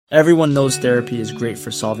Everyone knows therapy is great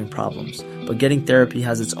for solving problems, but getting therapy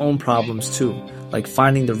has its own problems too, like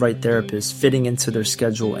finding the right therapist, fitting into their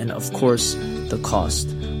schedule, and of course, the cost.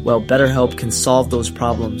 Well, BetterHelp can solve those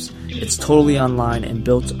problems. It's totally online and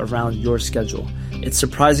built around your schedule. It's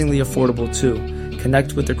surprisingly affordable too.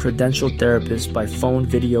 Connect with a credentialed therapist by phone,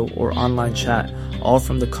 video, or online chat, all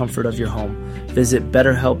from the comfort of your home. Visit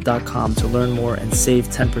BetterHelp.com to learn more and save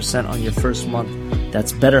 10% on your first month.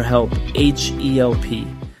 That's BetterHelp, H-E-L-P.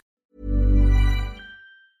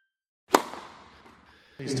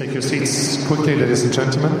 Please take your seats quickly, ladies and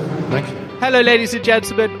gentlemen. Thank you. Hello, ladies and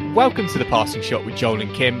gentlemen. Welcome to the Passing Shot with Joel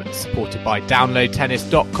and Kim, supported by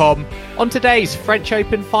DownloadTennis.com. On today's French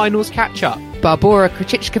Open finals catch-up, Barbora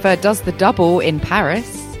Krejcikova does the double in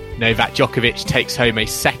Paris. Novak Djokovic takes home a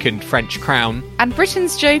second French crown. And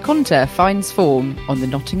Britain's Joe Conter finds form on the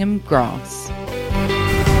Nottingham grass.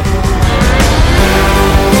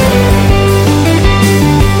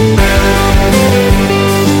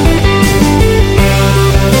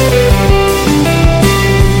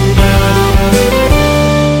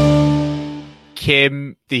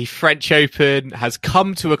 Kim, the French Open has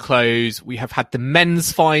come to a close. We have had the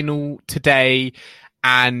men's final today,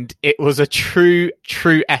 and it was a true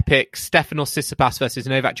epic. Stefanos Tsitsipas versus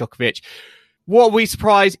Novak Djokovic. What were we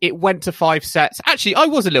surprised? It went to 5 sets. Actually, I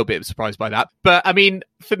was a little bit surprised by that. But, I mean,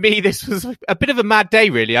 for me, this was a bit of a mad day,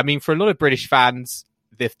 really. I mean, for a lot of British fans,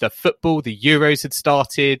 the football, the Euros had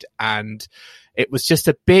started, and it was just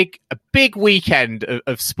a big weekend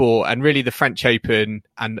of sport, and really the French Open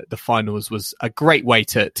and the finals was a great way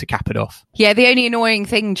to cap it off. Yeah, the only annoying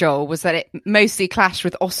thing, Joel, was that it mostly clashed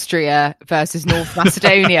with Austria versus North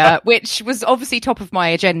Macedonia, which was obviously top of my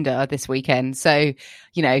agenda this weekend. So,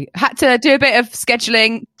 you know, had to do a bit of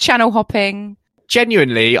scheduling, channel hopping.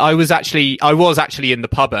 Genuinely, I was actually in the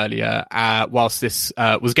pub earlier whilst this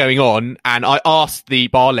was going on, and I asked the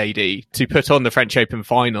bar lady to put on the French Open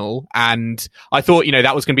final, and I thought, you know,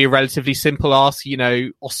 that was going to be a relatively simple ask, you know,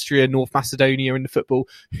 Austria, North Macedonia in the football.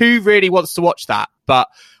 Who really wants to watch that? But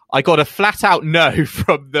I got a flat out no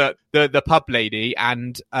from the pub lady,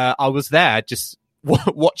 and I was there just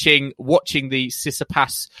watching the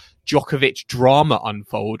Tsitsipas Djokovic drama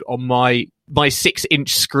unfold on my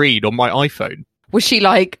 6-inch screen on my iPhone. Was she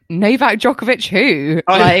like, Novak Djokovic who?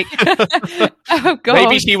 Like, oh god.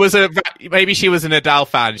 Maybe she was a Nadal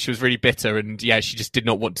fan. She was really bitter, and yeah, she just did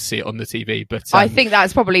not want to see it on the TV. But I think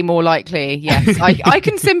that's probably more likely. Yes, I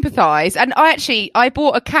can sympathise. And I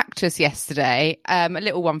bought a cactus yesterday, a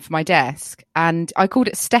little one for my desk, and I called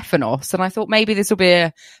it Stefanos, and I thought maybe this will be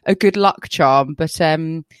a good luck charm, but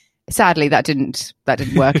sadly that didn't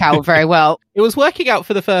work out very well. It was working out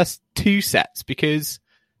for the first 2 sets because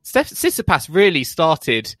Tsitsipas really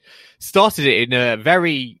started it in a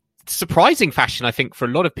very surprising fashion, I think, for a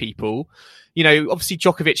lot of people. You know, obviously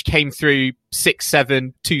Djokovic came through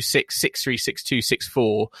 6-7, 2-6, 6-3, 6-2,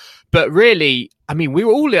 6-4. But really, I mean, we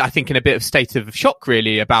were all, I think, in a bit of state of shock,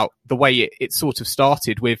 really, about the way it sort of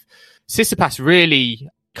started, with Tsitsipas really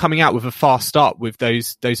coming out with a fast start with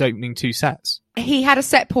those opening 2 sets. He had a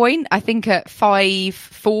set point, I think, at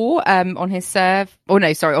 5-4 on his serve. Oh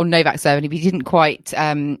no, sorry, on Novak's serve, and he didn't quite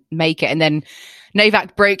make it. And then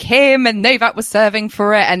Novak broke him, and Novak was serving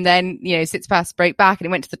for it. And then, you know, Tsitsipas broke back, and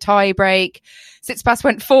it went to the tie break. Tsitsipas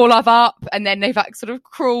went 4-love up, and then Novak sort of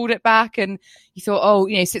crawled it back. And you thought, oh,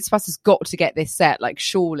 you know, Tsitsipas has got to get this set, like,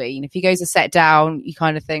 surely. And if he goes a set down, you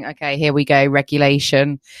kind of think, okay, here we go,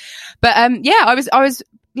 regulation. But yeah, I was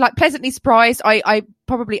like pleasantly surprised. I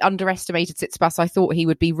probably underestimated Tsitsipas. I thought he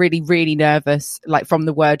would be really, really nervous, like from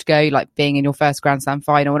the word go, like being in your first Grand Slam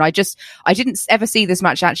final. And I didn't ever see this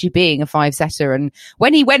match actually being a 5-setter. And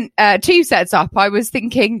when he went 2 sets up, I was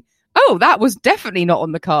thinking, oh, that was definitely not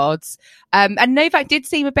on the cards. And Novak did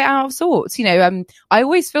seem a bit out of sorts. You know, I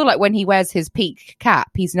always feel like when he wears his peak cap,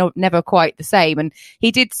 he's never quite the same. And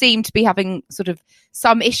he did seem to be having sort of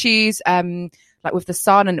some issues, like with the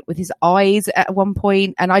sun and with his eyes at one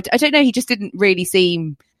point. And I don't know, he just didn't really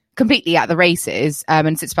seem completely at the races.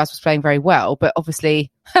 And Tsitsipas was playing very well. But obviously,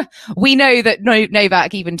 we know that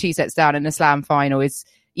Novak, even 2 sets down in a Slam final, is,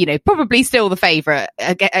 you know, probably still the favourite,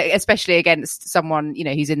 especially against someone, you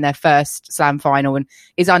know, who's in their first Slam final and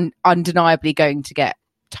is undeniably going to get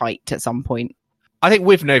tight at some point. I think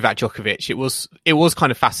with Novak Djokovic, it was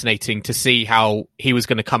kind of fascinating to see how he was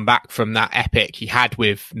going to come back from that epic he had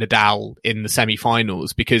with Nadal in the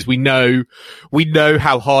semi-finals, because we know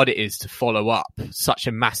how hard it is to follow up such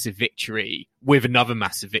a massive victory with another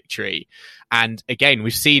massive victory. And again,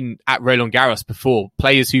 we've seen at Roland Garros before,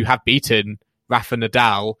 players who have beaten Rafa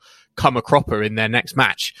Nadal come a cropper in their next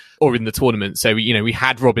match or in the tournament. So, you know, we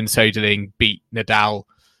had Robin Soderling beat Nadal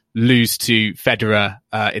lose to Federer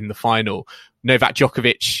in the final. Novak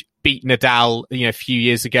Djokovic beat Nadal, a few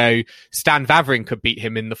years ago. Stan Wawrinka beat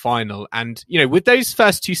him in the final. And, with those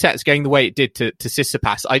first two sets going the way it did to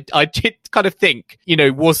Tsitsipas, I did kind of think,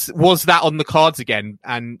 was that on the cards again?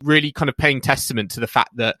 And really kind of paying testament to the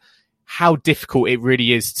fact that how difficult it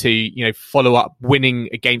really is to, follow up winning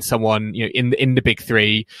against someone, in the big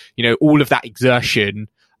three, all of that exertion.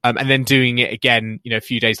 And then doing it again, a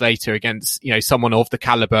few days later against, someone of the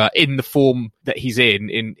caliber in the form that he's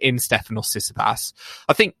in Stefanos Tsitsipas.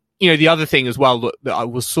 I think, the other thing as well that I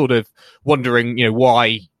was sort of wondering,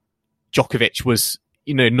 why Djokovic was,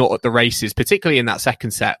 not at the races, particularly in that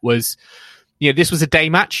second set, was, this was a day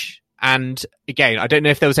match. And again, I don't know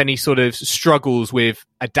if there was any sort of struggles with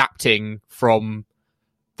adapting from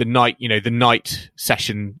the night, the night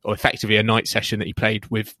session, or effectively a night session that he played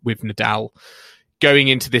with Nadal, going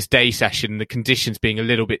into this day session, the conditions being a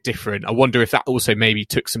little bit different. I wonder if that also maybe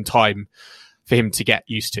took some time for him to get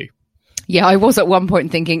used to. Yeah, I was at one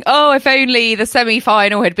point thinking, if only the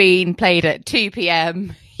semi-final had been played at 2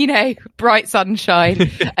 p.m, bright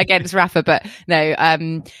sunshine against Rafa. But no,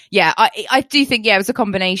 I do think, it was a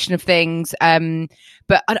combination of things.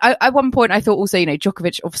 But at one point I thought also,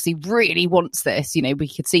 Djokovic obviously really wants this. We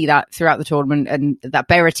could see that throughout the tournament, and that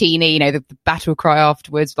Berrettini, the battle cry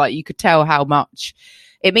afterwards, like you could tell how much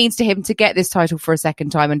it means to him to get this title for a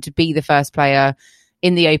second time and to be the first player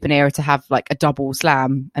in the Open era to have like a double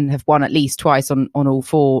slam and have won at least twice on all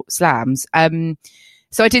 4 slams.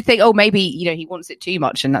 So I did think, maybe, he wants it too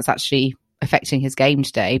much and that's actually affecting his game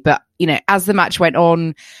today. But, as the match went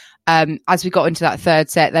on, as we got into that third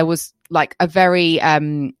set, there was like a very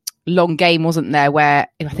long game, wasn't there, where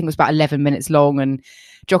I think it was about 11 minutes long, and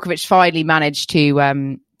Djokovic finally managed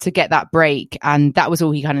to get that break. And that was all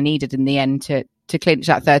he kind of needed in the end to clinch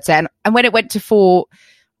that third set. And when it went to 4,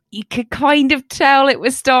 you could kind of tell it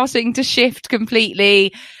was starting to shift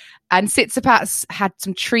completely. And Tsitsipas had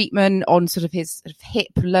some treatment on sort of his hip,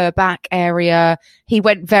 lower back area. He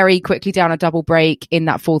went very quickly down a double break in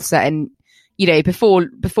that 4th set. And,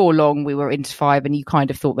 before long, we were into 5, and you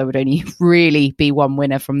kind of thought there would only really be one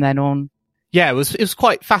winner from then on. Yeah, it was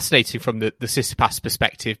quite fascinating from the Tsitsipas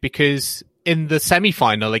perspective, because in the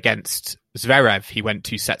semi-final against Zverev, he went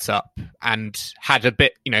 2 sets up and had a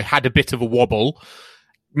bit of a wobble,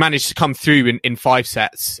 managed to come through in 5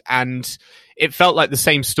 sets, and it felt like the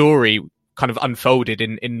same story kind of unfolded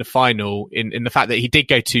in the final, in the fact that he did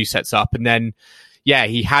go 2 sets up, and then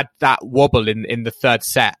he had that wobble in the third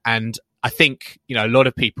set. And I think a lot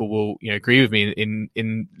of people will agree with me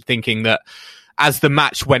in thinking that as the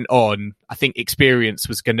match went on, I think experience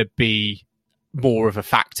was going to be more of a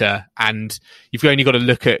factor, and you've only got to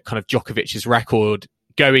look at kind of Djokovic's record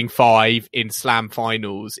going 5 in slam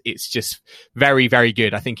finals. It's just very, very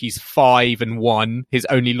good. I think he's 5-1. His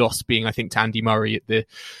only loss being, I think, to Andy Murray at the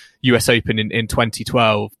US Open in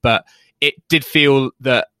 2012. But it did feel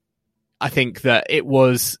that, I think that it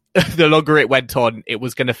was, the longer it went on, it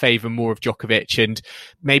was going to favour more of Djokovic. And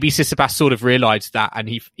maybe Tsitsipas sort of realised that, and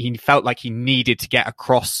he felt like he needed to get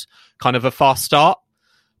across kind of a fast start.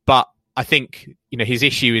 But I think, his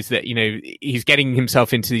issue is that, he's getting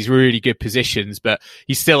himself into these really good positions, but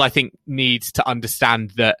he still, I think, needs to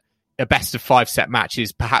understand that a best of 5 set match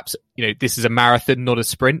is perhaps, this is a marathon, not a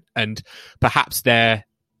sprint. And perhaps they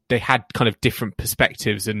had kind of different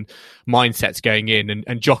perspectives and mindsets going in.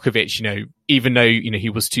 And Djokovic, even though, he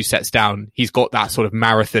was 2 sets down, he's got that sort of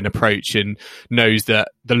marathon approach and knows that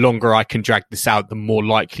the longer I can drag this out, the more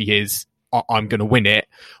likely is I'm going to win it.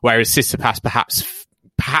 Whereas Tsitsipas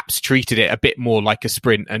perhaps treated it a bit more like a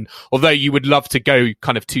sprint. And although you would love to go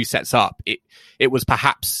kind of 2 sets up, it was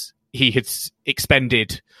perhaps he had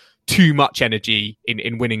expended too much energy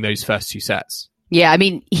in winning those first 2 sets. Yeah, I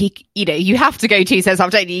mean, you have to go 2 sets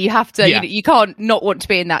up, don't you? You have to, you can't not want to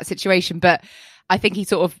be in that situation. But I think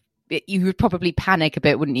you would probably panic a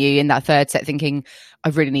bit, wouldn't you, in that third set, thinking, I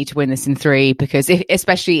really need to win this in 3, because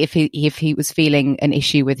especially if he was feeling an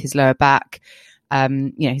issue with his lower back.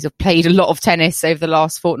 He's played a lot of tennis over the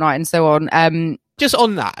last fortnight and so on. Just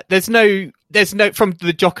on that, there's no from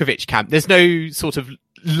the Djokovic camp, there's no sort of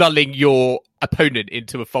lulling your opponent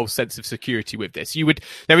into a false sense of security with this.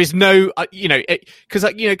 There is no, because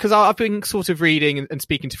I've been sort of reading and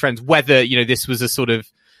speaking to friends whether, this was a sort of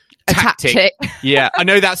tactic. Yeah, I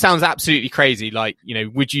know that sounds absolutely crazy. Like,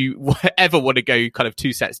 would you ever want to go kind of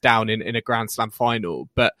 2 sets down in a Grand Slam final?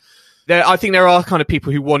 But I think there are kind of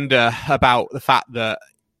people who wonder about the fact that,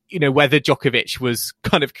 whether Djokovic was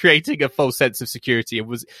kind of creating a false sense of security and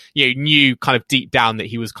was, knew kind of deep down that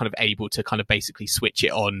he was kind of able to kind of basically switch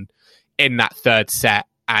it on in that third set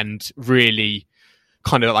and really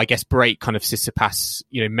kind of, I guess, break kind of Tsitsipas,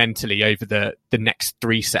 mentally over the next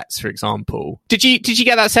 3 sets, for example. Did you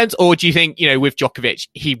get that sense? Or do you think, with Djokovic,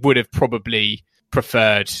 he would have probably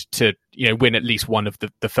preferred to, win at least one of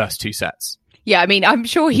the first 2 sets? Yeah, I mean, I'm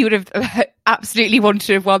sure he would have absolutely wanted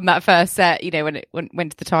to have won that first set, when it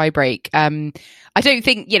went to the tie break. I don't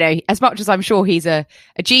think, as much as I'm sure he's a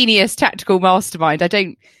genius tactical mastermind, I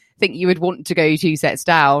don't think you would want to go 2 sets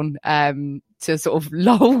down to sort of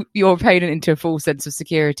lull your opponent into a false sense of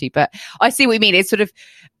security. But I see what you mean.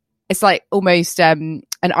 It's like almost an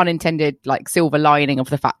unintended like silver lining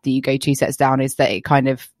of the fact that you go 2 sets down is that it kind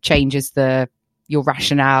of changes your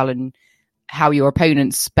rationale and how your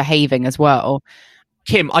opponent's behaving as well.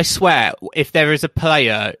 Kim, I swear, if there is a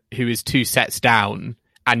player who is 2 sets down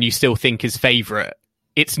and you still think is favourite,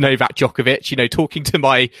 it's Novak Djokovic. Talking to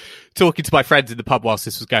my friends in the pub whilst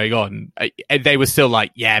this was going on, they were still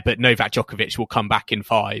like, yeah, but Novak Djokovic will come back in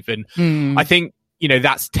 5. And I think,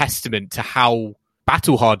 that's testament to how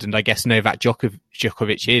battle hardened, I guess, Novak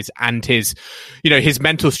Djokovic is, and his, his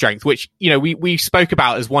mental strength, which, we spoke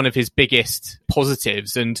about as one of his biggest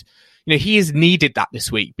positives. And, he has needed that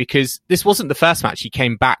this week, because this wasn't the first match he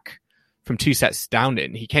came back from 2 sets down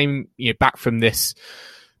in. He came back from this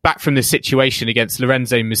situation against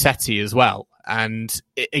Lorenzo Musetti as well. And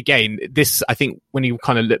again, this, I think, when you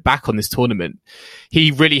kind of look back on this tournament, he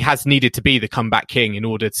really has needed to be the comeback king in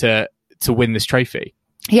order to win this trophy.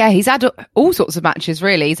 Yeah, he's had all sorts of matches,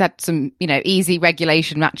 really. He's had some, easy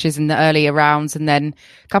regulation matches in the earlier rounds, and then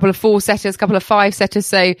a couple of 4-setters, a couple of 5-setters.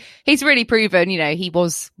 So he's really proven, he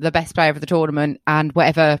was the best player of the tournament, and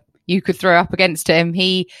whatever you could throw up against him,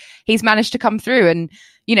 he's managed to come through. And,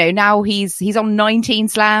 now he's on 19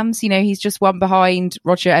 slams. He's just one behind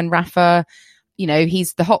Roger and Rafa.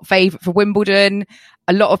 He's the hot favourite for Wimbledon.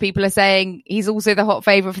 A lot of people are saying he's also the hot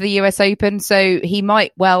favourite for the US Open. So he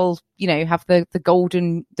might well, have the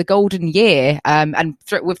golden year, and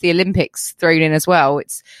with the Olympics thrown in as well.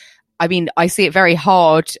 I see it very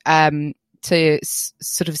hard to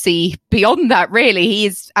sort of see beyond that, really. He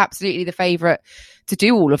is absolutely the favourite to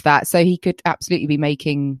do all of that. So he could absolutely be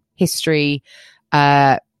making history,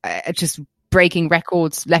 just breaking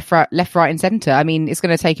records left, right, and centre. It's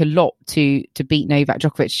going to take a lot to beat Novak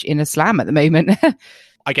Djokovic in a slam at the moment.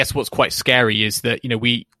 I guess what's quite scary is that,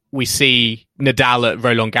 we see Nadal at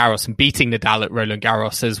Roland Garros, and beating Nadal at Roland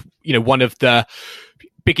Garros as, one of the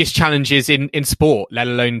biggest challenges in sport, let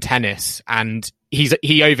alone tennis. And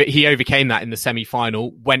he overcame that in the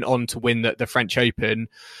semi-final, went on to win the French Open.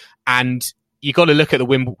 And you got to look at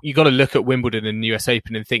Wimbledon and the US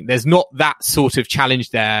Open and think there's not that sort of challenge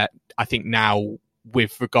there, I think, now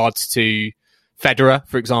with regards to Federer,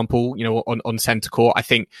 for example, on centre court. I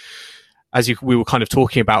think, as we were kind of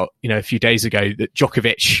talking about, a few days ago, that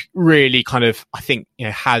Djokovic really kind of, I think,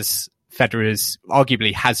 has Federer's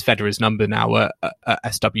number now at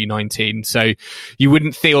SW19. So you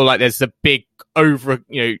wouldn't feel like there's a big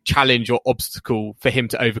challenge or obstacle for him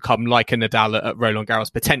to overcome, like a Nadal at Roland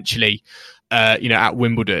Garros, potentially, at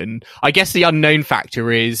Wimbledon. I guess the unknown factor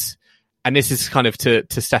is, and this is kind of to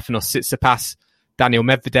Stefanos Tsitsipas, Daniil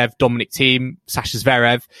Medvedev, Dominic Thiem, Sasha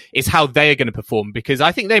Zverev, is how they are going to perform, because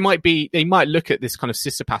I think they might look at this kind of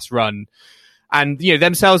Tsitsipas run and,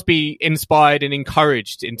 themselves be inspired and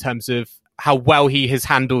encouraged in terms of how well he has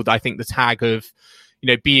handled, I think, the tag of,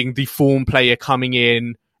 being the form player coming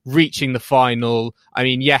in, reaching the final.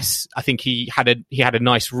 Yes, I think he had a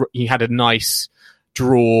nice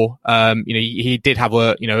draw. He did have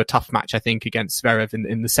a tough match, I think, against Zverev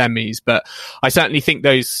in the semis, but I certainly think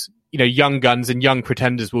those, young guns and young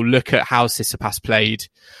pretenders will look at how Tsitsipas played,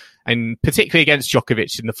 and particularly against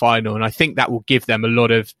Djokovic in the final. And I think that will give them a lot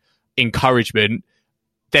of encouragement.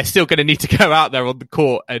 They're still going to need to go out there on the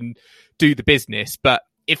court and do the business. But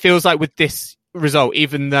it feels like with this result,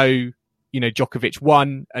 even though, Djokovic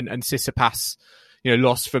won and Tsitsipas,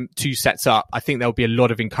 lost from 2 sets up, I think there'll be a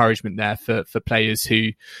lot of encouragement there for players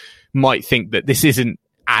who might think that this isn't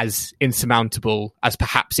as insurmountable as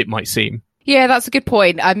perhaps it might seem. Yeah, that's a good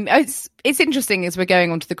point. It's interesting as we're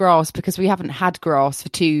going onto the grass, because we haven't had grass for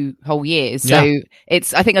 2 whole years. So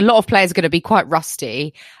I think a lot of players are going to be quite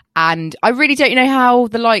rusty. And I really don't know how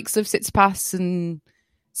the likes of Tsitsipas and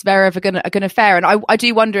Zverev are going to fare. And I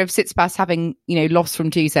do wonder if Tsitsipas, having, lost from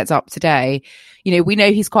 2 sets up today, we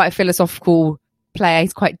know he's quite a philosophical player.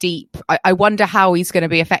 He's quite deep. I wonder how he's going to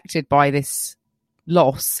be affected by this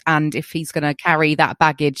loss, and if he's going to carry that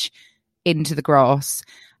baggage into the grass.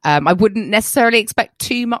 I wouldn't necessarily expect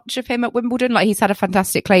too much of him at Wimbledon. Like, he's had a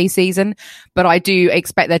fantastic clay season, but I do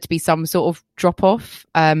expect there to be some sort of drop off.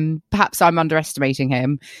 Perhaps I'm underestimating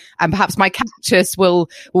him, and perhaps my cactus will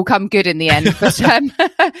come good in the end. But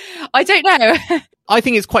I don't know. I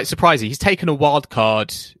think it's quite surprising. He's taken a wild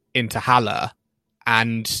card into Halle,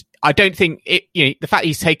 and I don't think the fact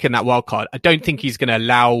he's taken that wild card, I don't think he's going to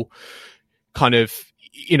allow kind of,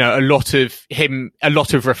 a lot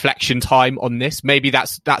of reflection time on this. Maybe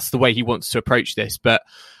that's the way he wants to approach this. But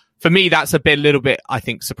for me, that's a little bit, I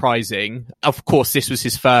think, surprising. Of course, this was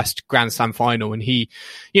his first Grand Slam final, and he,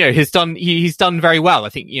 he's done very well. I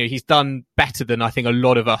think, he's done better than I think a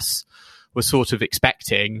lot of us were sort of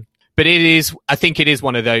expecting. But I think it is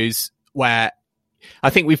one of those where I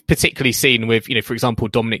think we've particularly seen with, for example,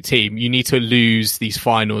 Dominic Thiem, you need to lose these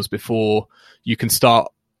finals before you can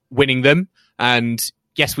start winning them. And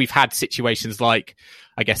yes, we've had situations like,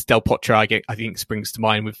 I guess, Del Potro, I think springs to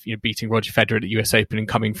mind with, beating Roger Federer at the US Open and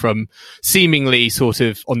coming from seemingly sort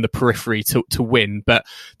of on the periphery to win. But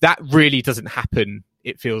that really doesn't happen,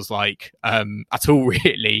 it feels like, at all,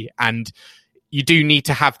 really. And you do need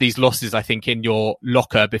to have these losses, I think, in your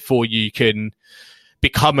locker before you can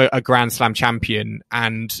become a Grand Slam champion.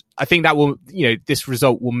 And I think that will, this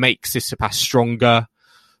result will make Tsitsipas stronger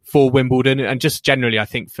for Wimbledon, and just generally, I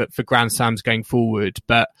think, for Grand Slams going forward.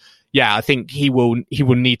 But yeah, I think he will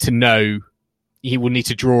need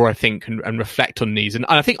to draw, I think, and reflect on these, and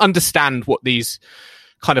I think understand what these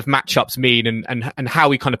kind of matchups mean, and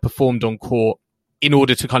how he kind of performed on court in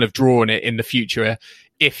order to kind of draw on it in the future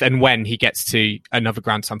if and when he gets to another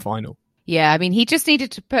Grand Slam final. Yeah, I mean, he just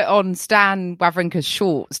needed to put on Stan Wawrinka's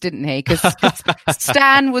shorts, didn't he? Because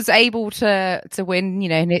Stan was able to win,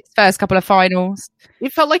 in his first couple of finals.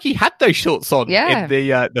 It felt like he had those shorts on in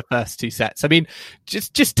the first two sets. I mean,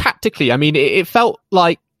 just tactically, I mean, it felt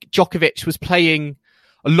like Djokovic was playing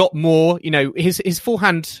a lot more, his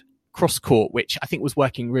forehand cross court, which I think was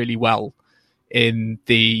working really well in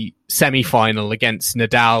the semi-final against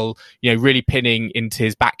Nadal, really pinning into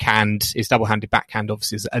his backhand, his double-handed backhand,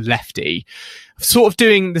 obviously as a lefty, sort of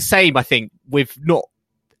doing the same, I think, with not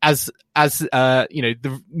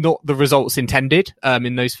not the results intended,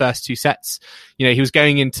 in those first two sets. He was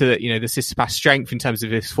going into, the Tsitsipas strength in terms of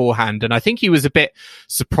his forehand. And I think he was a bit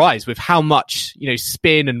surprised with how much,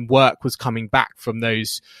 spin and work was coming back from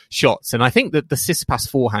those shots. And I think that the Tsitsipas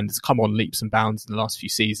forehand has come on leaps and bounds in the last few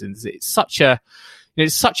seasons. It's such a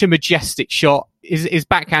majestic shot. His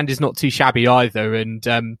backhand is not too shabby either.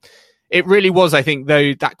 And, it really was, I think,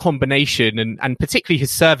 though, that combination and particularly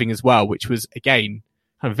his serving as well, which was, again,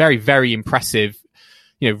 kind of very, very impressive,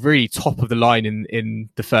 really top of the line in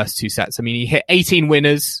the first two sets. I mean, he hit 18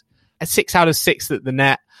 winners, 6 out of 6 at the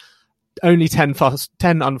net, only 10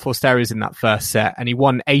 unforced errors in that first set, and he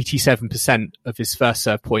won 87% of his first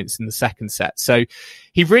serve points in the second set. So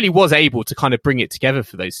he really was able to kind of bring it together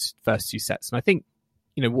for those first two sets. And I think,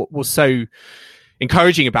 what was so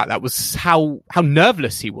encouraging about that was how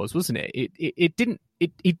nerveless he was, wasn't it? It didn't,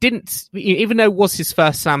 even though it was his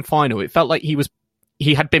first Slam final, it felt like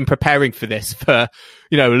he had been preparing for this for,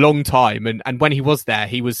 a long time. And when he was there,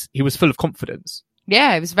 he was full of confidence.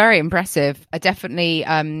 Yeah, it was very impressive. I definitely,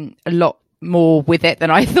 a lot more with it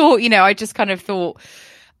than I thought. I just kind of thought,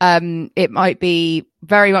 it might be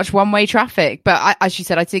very much one-way traffic. But as you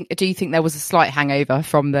said, I do think there was a slight hangover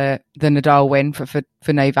from the Nadal win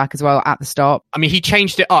for Novak as well at the start. I mean, he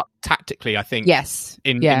changed it up tactically, I think. Yes.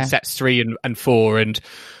 In sets 3 and 4. And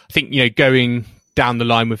I think, going down the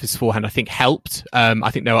line with his forehand, I think helped.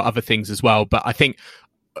 I think there were other things as well, but I think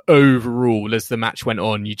overall, as the match went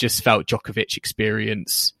on, you just felt Djokovic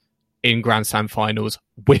experience in Grand Slam finals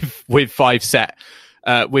with 5 set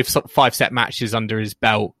matches under his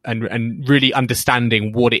belt, and really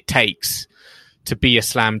understanding what it takes to be a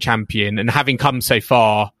Slam champion, and having come so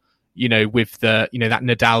far, with the, that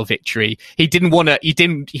Nadal victory, he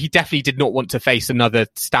definitely did not want to face another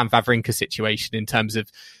Stan Wawrinka situation in terms of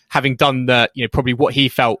having done probably what he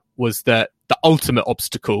felt was the ultimate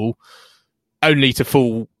obstacle, only to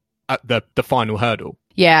fall at the final hurdle.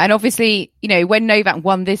 Yeah, and obviously, when Novak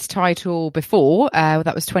won this title before,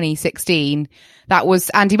 that was 2016, that was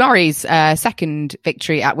Andy Murray's second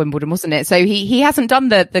victory at Wimbledon, wasn't it? So he hasn't done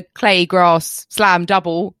the clay grass Slam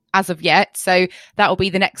double as of yet. So that'll be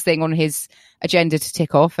the next thing on his agenda to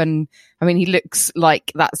tick off. And I mean, he looks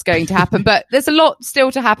like that's going to happen, but there's a lot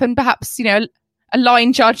still to happen. Perhaps, a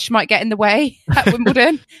line judge might get in the way at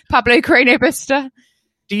Wimbledon. Pablo Carreño Busta.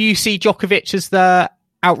 Do you see Djokovic as the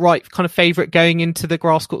outright kind of favourite going into the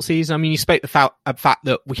grass court season? I mean, you spoke the fact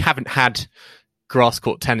that we haven't had grass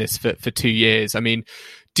court tennis for 2 years. I mean,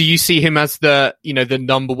 do you see him as the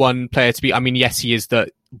number one player to be? I mean, yes, he is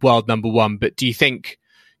world number one. But do you think,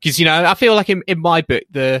 because, I feel like in my book,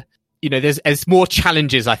 there's more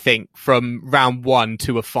challenges, I think, from round one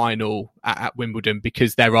to a final at Wimbledon,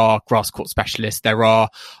 because there are grass court specialists. There are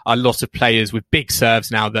a lot of players with big serves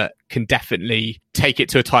now that can definitely take it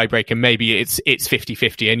to a tiebreak, and maybe it's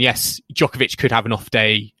 50-50. And yes, Djokovic could have an off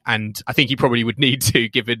day, and I think he probably would need to,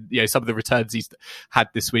 given some of the returns he's had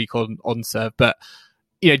this week on serve. But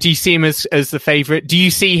do you see him as the favourite? Do you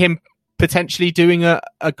see him potentially doing a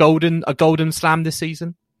golden slam this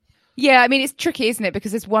season? Yeah, I mean, it's tricky, isn't it?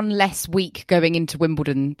 Because there's one less week going into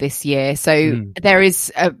Wimbledon this year. So there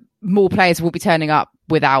is more players will be turning up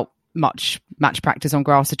without much match practice on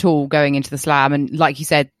grass at all going into the slam. And like you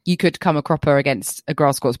said, you could come a cropper against a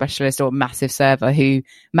grass court specialist or a massive server who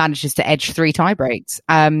manages to edge 3 tie breaks.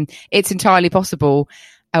 It's entirely possible.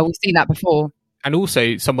 We've seen that before. And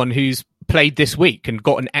also someone who's played this week and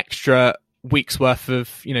got an extra week's worth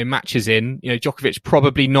of matches in. Djokovic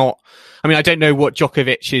probably not. I mean, I don't know what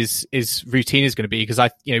Djokovic's routine is going to be, because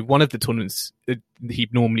one of the tournaments he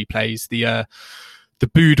normally plays, the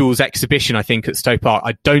Boodles exhibition, I think, at Stoke Park,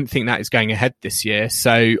 I don't think that is going ahead this year.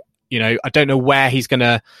 So I don't know where he's going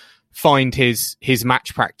to find his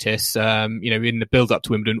match practice in the build up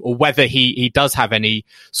to Wimbledon, or whether he does have any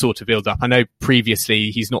sort of build up. I know previously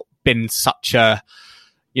he's not been such a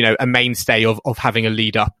mainstay of having a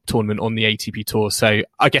lead up tournament on the ATP tour. So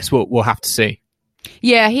I guess we'll have to see.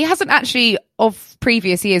 Yeah, he hasn't actually of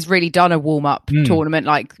previous years really done a warm up tournament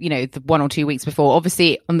like, the 1 or 2 weeks before.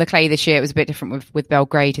 Obviously on the clay this year, it was a bit different with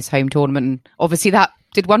Belgrade, his home tournament. And obviously that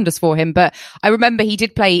did wonders for him. But I remember he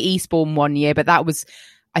did play Eastbourne one year, but that was,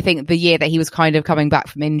 I think, the year that he was kind of coming back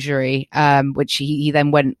from injury, which he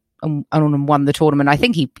then went and won the tournament. I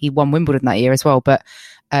think he won Wimbledon that year as well, but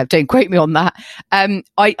don't quote me on that.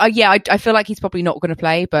 I feel like he's probably not going to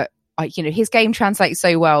play, but his game translates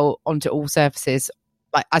so well onto all surfaces.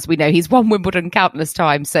 Like, as we know, he's won Wimbledon countless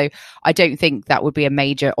times, so I don't think that would be a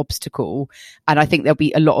major obstacle. And I think there'll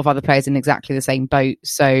be a lot of other players in exactly the same boat.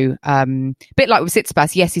 So, a bit like with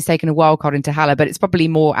Tsitsipas, yes, he's taken a wild card into Halle, but it's probably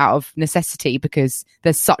more out of necessity because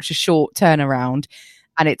there's such a short turnaround.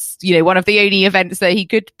 And it's, one of the only events that he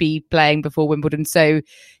could be playing before Wimbledon. So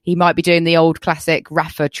he might be doing the old classic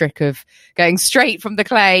Rafa trick of going straight from the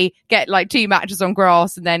clay, get like 2 matches on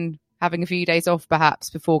grass, and then having a few days off perhaps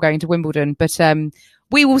before going to Wimbledon. But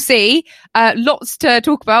we will see. Lots to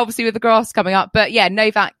talk about, obviously, with the grass coming up. But yeah,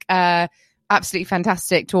 Novak, absolutely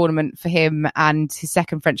fantastic tournament for him, and his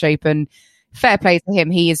second French Open. Fair play to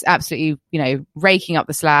him. He is absolutely, raking up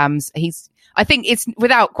the slams. I think it's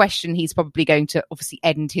without question, he's probably going to obviously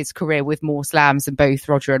end his career with more slams than both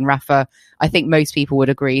Roger and Rafa. I think most people would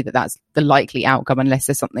agree that that's the likely outcome unless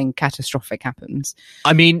there's something catastrophic happens.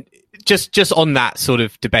 I mean, just on that sort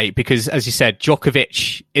of debate, because as you said,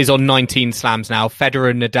 Djokovic is on 19 slams now.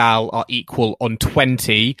 Federer and Nadal are equal on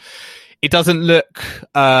 20. It doesn't look,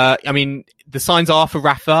 the signs are for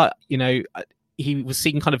Rafa, he was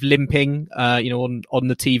seen kind of limping, on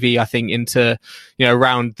the TV, I think, into,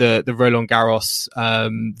 around the Roland Garros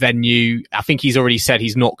venue. I think he's already said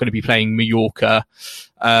he's not going to be playing Mallorca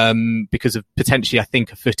because of potentially, I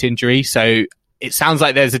think, a foot injury. So it sounds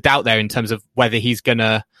like there's a doubt there in terms of whether he's going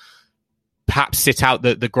to perhaps sit out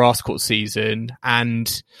the grass court season. And,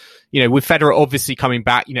 with Federer obviously coming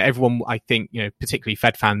back, everyone, I think, particularly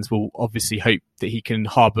Fed fans will obviously hope that he can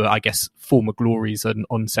harbour, I guess, former glories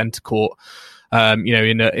on centre court.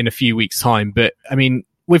 In a few weeks' time. But I mean,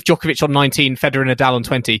 with Djokovic on 19, Federer and Nadal on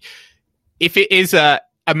 20, if it is a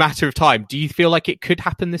matter of time, do you feel like it could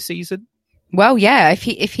happen this season? Well, yeah, if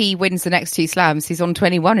he wins the next 2 slams, he's on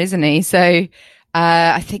 21, isn't he? So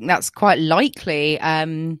I think that's quite likely.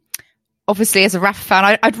 Obviously, as a Rafa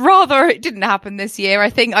fan, I'd rather it didn't happen this year.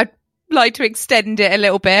 I think I'd like to extend it a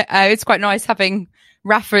little bit. It's quite nice having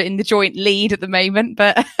Rafa in the joint lead at the moment,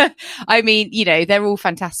 but I mean, they're all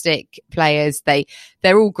fantastic players.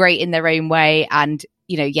 They're all great in their own way, and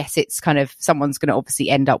yes, it's kind of someone's going to obviously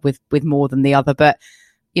end up with more than the other, but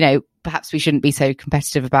perhaps we shouldn't be so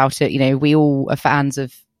competitive about it. We all are fans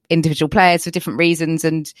of individual players for different reasons,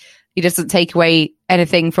 and he doesn't take away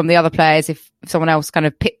anything from the other players if someone else kind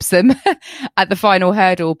of pips them at the final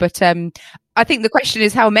hurdle. But I think the question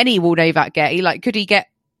is, how many will Novak get? Could he get?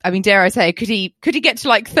 I mean, dare I say, could he get to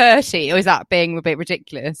like 30, or is that being a bit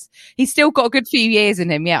ridiculous? He's still got a good few years in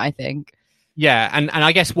him, I think. Yeah, and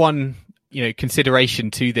I guess one, consideration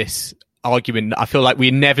to this argument, I feel like we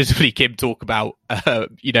inevitably, Kim, talk about,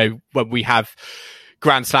 when we have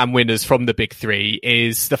Grand Slam winners from the big 3,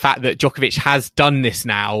 is the fact that Djokovic has done this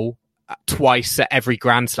now twice at every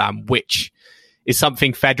Grand Slam, which is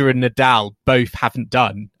something Federer and Nadal both haven't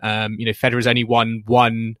done. Federer's only won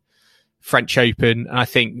one French Open, and I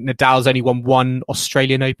think Nadal's only won one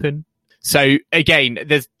Australian Open. So again,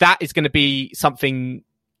 that is going to be something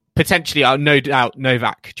potentially, no doubt,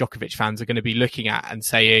 Novak Djokovic fans are going to be looking at and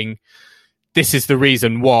saying, this is the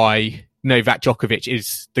reason why Novak Djokovic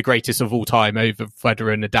is the greatest of all time over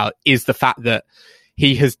Federer and Nadal, is the fact that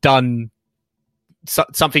he has done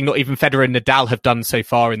something not even Federer and Nadal have done so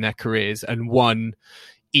far in their careers, and won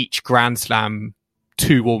each Grand Slam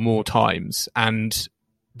 2 or more times. And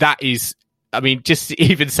that is, I mean, just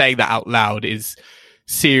even saying that out loud is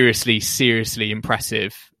seriously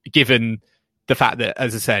impressive, given the fact that,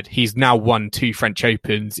 as I said, he's now won 2 French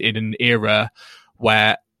Opens in an era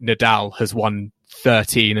where Nadal has won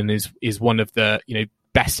 13 and is one of the,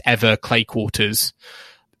 best ever clay quarters.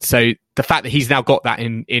 So the fact that he's now got that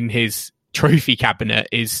in his trophy cabinet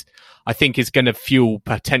I think is going to fuel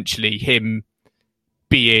potentially him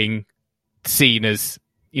being seen as,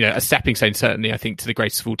 a stepping stone, certainly, I think, to the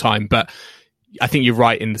greatest of all time. But I think you're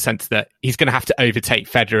right in the sense that he's going to have to overtake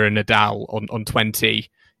Federer and Nadal on 20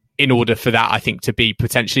 in order for that, I think, to be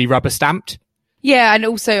potentially rubber stamped. Yeah, and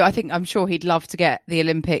also I'm sure he'd love to get the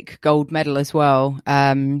Olympic gold medal as well.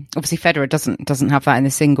 Obviously Federer doesn't have that in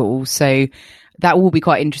the singles, so that will be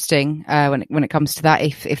quite interesting when it comes to that,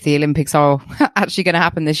 if the Olympics are actually going to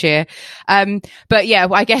happen this year. But yeah,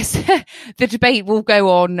 I guess the debate will go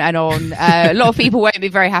on and on. A lot of people won't be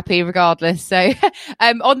very happy regardless. So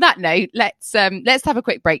on that note, let's have a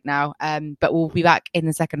quick break now. But we'll be back in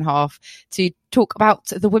the second half to talk about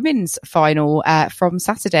the women's final from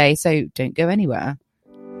Saturday. So don't go anywhere.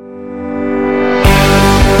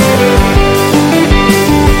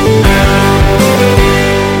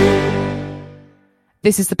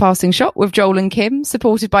 This is The Passing Shot with Joel and Kim,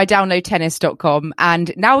 supported by downloadtennis.com.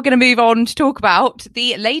 And now we're going to move on to talk about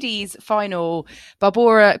the ladies' final,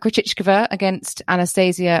 Barbora Krejcikova against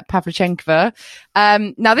Anastasia Pavlyuchenkova.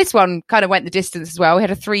 Now this one kind of went the distance as well. We had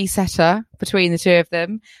a 3-setter between the two of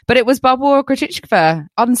them, but it was Barbora Krejcikova,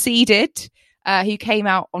 unseeded, who came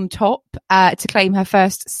out on top to claim her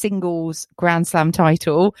first singles Grand Slam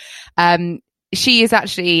title. She is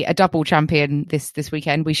actually a double champion this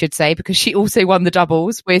weekend, we should say, because she also won the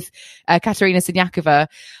doubles with Katerina Siniakova.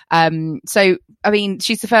 So, I mean,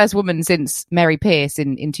 she's the first woman since Mary Pierce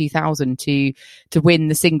in 2000 to win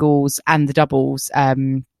the singles and the doubles at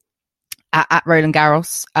Roland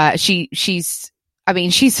Garros. She's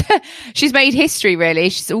she's made history, really.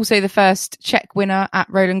 She's also the first Czech winner at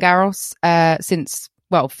Roland Garros since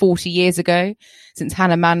 40 years ago, since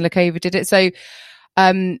Hannah Manlikova did it. So,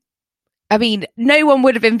 I mean, no one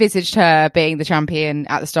would have envisaged her being the champion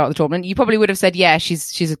at the start of the tournament. You probably would have said, yeah,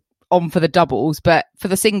 she's on for the doubles, but for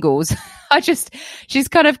the singles, she's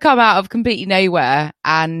kind of come out of completely nowhere.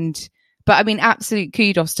 But I mean, absolute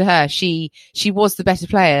kudos to her. She was the better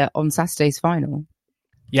player on Saturday's final.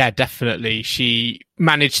 Yeah, definitely. She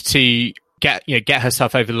managed to get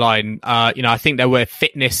herself over the line. I think there were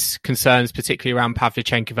fitness concerns, particularly around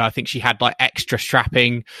Pavlyuchenkova. I think she had extra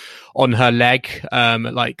strapping on her leg,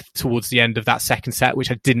 towards the end of that second set, which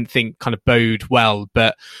I didn't think kind of bode well.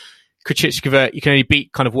 But Krejcikova, you can only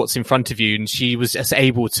beat kind of what's in front of you, and she was just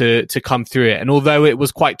able to come through it. And although it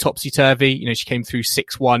was quite topsy-turvy, she came through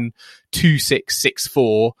 6-1, 2-6,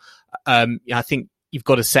 6-4. I think you've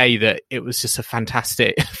got to say that it was just a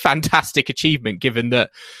fantastic achievement, given that,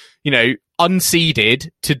 unseeded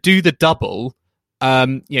to do the double.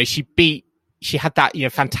 She had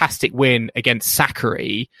that, fantastic win against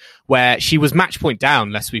Sakkari, where she was match point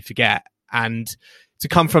down, lest we forget. And to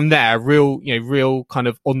come from there, real kind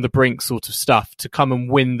of on the brink sort of stuff, to come and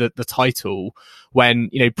win the title when,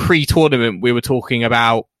 pre-tournament we were talking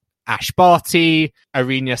about Ash Barty,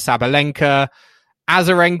 Aryna Sabalenka,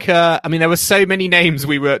 Azarenka. I mean, there were so many names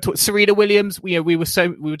we were Serena Williams. We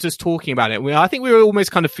were just talking about it. I think we were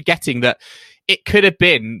almost kind of forgetting that it could have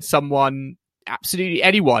been someone, absolutely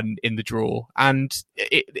anyone in the draw, and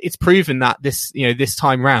it's proven that this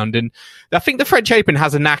time round. And I think the French Open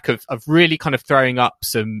has a knack of really kind of throwing up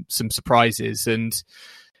some surprises. And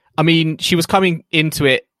I mean, she was coming into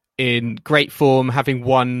it in great form, having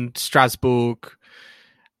won Strasbourg,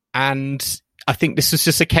 and I think this was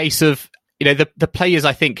just a case of, the players,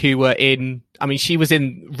 I think, who were she was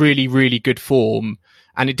in really, really good form,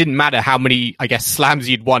 and it didn't matter how many, I guess, slams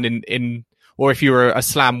you'd won in or if you were a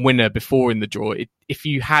slam winner before in the draw. If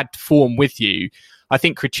you had form with you, I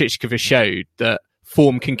think Krejcikova showed that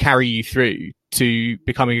form can carry you through to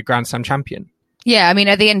becoming a Grand Slam champion. Yeah, I mean,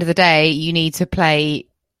 at the end of the day, you need to play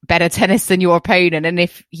better tennis than your opponent. And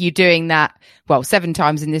if you're doing that, 7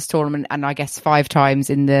 times in this tournament, and I guess 5 times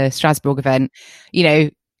in the Strasbourg event,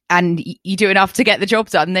 and you do enough to get the job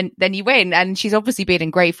done, then you win. And she's obviously been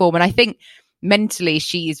in great form. And I think mentally,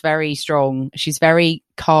 she is very strong. She's very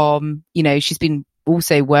calm. You know, she's been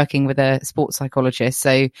also working with a sports psychologist.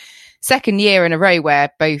 So second year in a row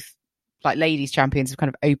where both like ladies champions have kind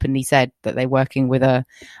of openly said that they're working with a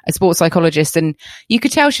sports psychologist, and you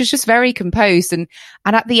could tell she was just very composed. And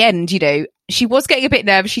at the end, you know, she was getting a bit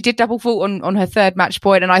nervous. She did double fault on her third match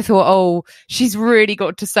point, and I thought, oh, she's really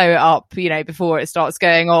got to sew it up, you know, before it starts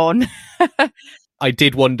going on. I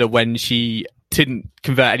did wonder when she didn't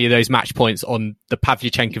convert any of those match points on the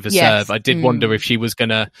Pavlyuchenkova serve. I did wonder if she was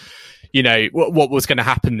gonna, you know, what was going to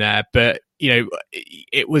happen there. But you know,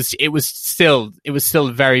 it was still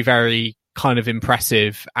very, very kind of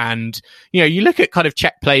impressive. And you know, you look at kind of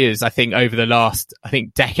Czech players, I think over the last,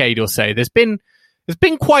 decade or so, there's been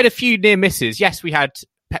quite a few near misses. Yes, we had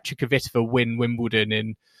Petra Kvitova win Wimbledon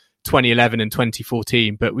in 2011 and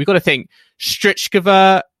 2014, but we've got to think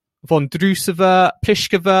Strichkova, Vondrousova,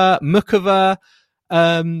 Pliskova, Mukova,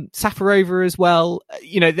 Safarova as well.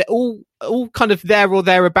 You know, they're all kind of there or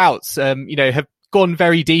thereabouts. You know, have gone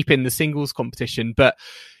very deep in the singles competition. But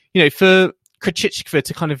you know, for Krejcikova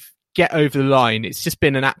to kind of get over the line, it's just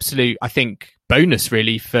been an absolute, I think, bonus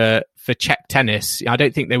really for Czech tennis. I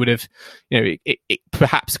don't think they would have, you know, it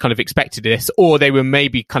perhaps kind of expected this, or they were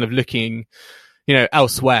maybe kind of looking, you know,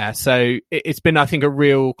 elsewhere. So it's been, I think, a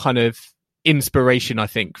real kind of inspiration, I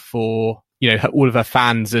think, for, you know, all of her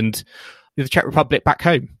fans and the Czech Republic back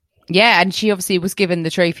home. Yeah, and she obviously was given the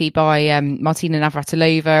trophy by Martina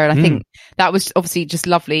Navratilova, and I think that was obviously just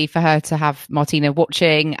lovely for her to have Martina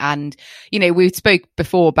watching. And you know, we spoke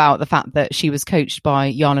before about the fact that she was coached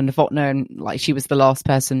by Jana Novotná, and like she was the last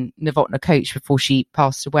person Novotná coached before she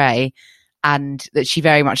passed away, and that she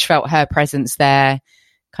very much felt her presence there,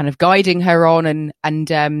 kind of guiding her on.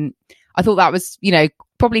 And I thought that was, you know,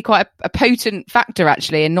 probably quite a potent factor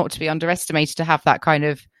actually, and not to be underestimated, to have that kind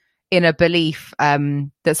of inner belief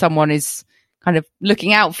that someone is kind of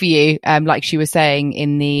looking out for you, like she was saying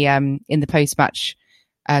in the post-match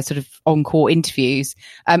sort of on-court interviews.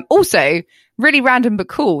 Also, really random but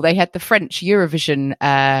cool, they had the French Eurovision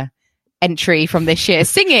entry from this year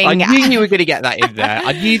singing. I knew you were going to get that in there.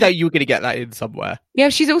 I knew that you were going to get that in somewhere. Yeah,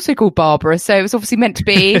 she's also called Barbara, so it was obviously meant to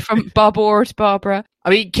be from Barbara to Barbara. I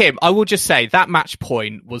mean, Kim, I will just say that match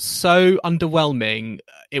point was so underwhelming.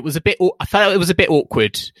 I felt it was a bit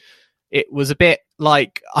awkward. It was a bit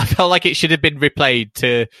like, I felt like it should have been replayed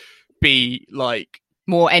to be like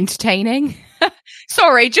more entertaining.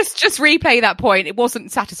 Sorry, just replay that point. It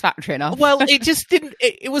wasn't satisfactory enough. Well, it just didn't.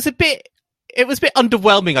 It was a bit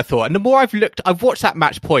underwhelming, I thought. And the more I've watched that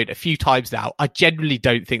match point a few times now. I genuinely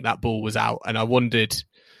don't think that ball was out, and I wondered.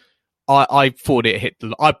 I thought it hit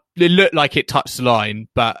it looked like it touched the line,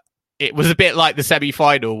 but it was a bit like the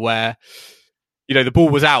semi-final where, you know, the ball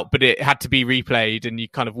was out, but it had to be replayed, and you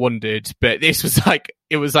kind of wondered. But this was like,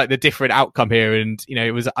 it was like the different outcome here, and you know,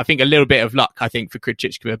 it was, I think, a little bit of luck, I think, for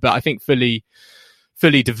Krejcikova, but I think fully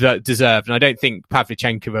deserved. And I don't think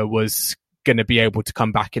Pavlyuchenkova was going to be able to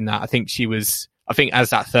come back in that. I think as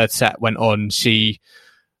that third set went on, she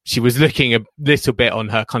was looking a little bit on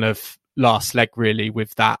her kind of last leg, really,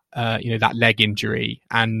 with that you know, that leg injury.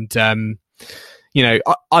 And you know,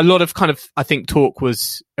 a lot of kind of, I think, talk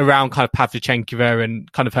was around kind of Pavlyuchenkova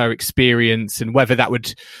and kind of her experience, and whether that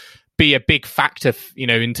would be a big factor, you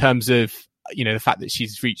know, in terms of, you know, the fact that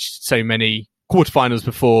she's reached so many quarterfinals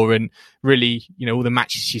before, and really, you know, all the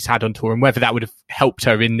matches she's had on tour, and whether that would have helped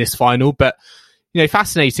her in this final. But, you know,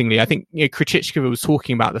 fascinatingly, I think, you know, Krejcikova was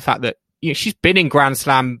talking about the fact that, you know, she's been in Grand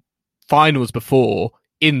Slam finals before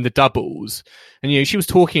in the doubles, and you know, she was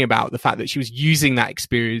talking about the fact that she was using that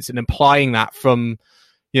experience and applying that from,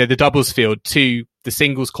 you know, the doubles field to the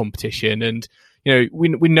singles competition. And you know,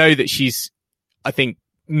 we know that she's, I think,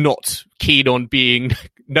 not keen on being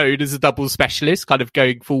known as a doubles specialist kind of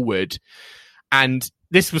going forward, and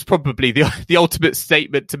this was probably the ultimate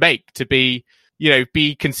statement to make, to be, you know,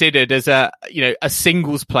 be considered as a, you know, a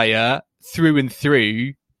singles player through and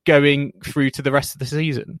through, going through to the rest of the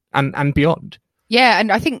season and beyond. Yeah,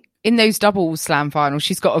 and I think in those doubles slam finals,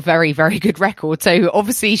 she's got a very, very good record. So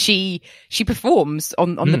obviously she performs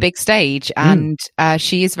on the big stage, and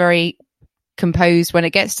she is very composed when it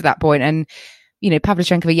gets to that point. And, you know,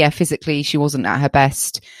 Pavlyuchenkova, yeah, physically she wasn't at her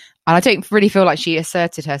best. And I don't really feel like she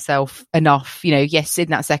asserted herself enough, you know, yes, in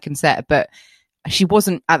that second set, but she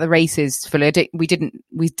wasn't at the races fully. We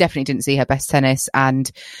definitely didn't see her best tennis.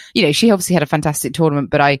 And, you know, she obviously had a fantastic tournament,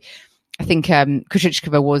 but I think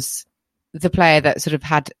Krejcikova was the player that sort of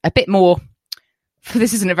had a bit more,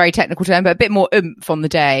 this isn't a very technical term, but a bit more oomph on the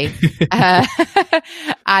day.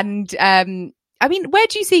 And I mean, where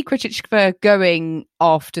do you see Krejcikova going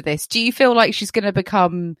after this? Do you feel like she's going to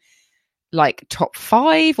become like top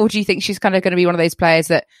 5, or do you think she's kind of going to be one of those players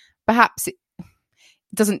that perhaps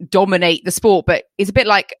doesn't dominate the sport, but is a bit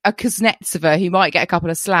like a Kuznetsova who might get a couple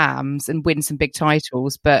of slams and win some big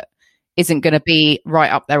titles, but isn't going to be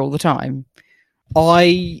right up there all the time?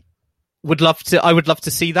 I would love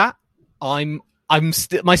to see that. My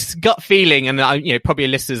gut feeling, and probably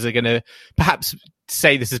listeners are going to perhaps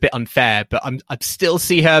say this is a bit unfair, but I'd still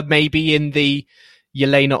see her maybe in the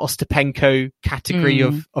Yelena Ostapenko category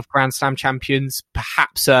of Grand Slam champions.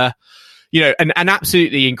 Perhaps an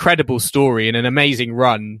absolutely incredible story and an amazing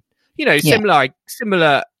run.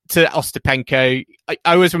 Similar to Ostapenko. I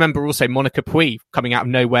always remember also Monica Pui coming out of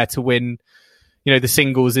nowhere to win, the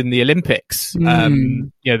singles in the Olympics,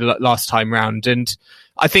 the last time round. And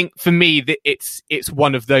I think for me, it's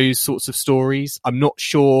one of those sorts of stories. I'm not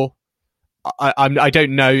sure. I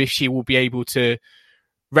don't know if she will be able to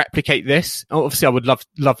replicate this. Obviously, I would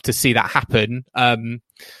love to see that happen.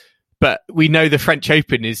 But we know the French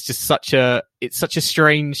Open is just such a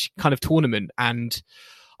strange kind of tournament. And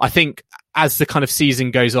I think as the kind of season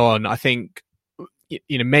goes on, I think,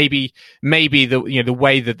 maybe the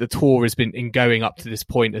way that the tour has been going up to this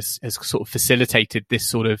point has sort of facilitated this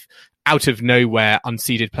sort of out of nowhere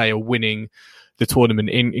unseeded player winning the tournament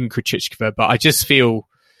in Krejcikova. But I just feel,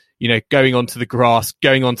 going onto the grass,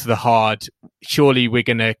 going onto the hard, surely we're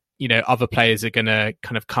going to, other players are going to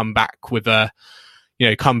kind of come back with a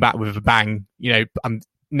bang.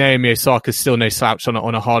 Naomi Osaka's still no slouch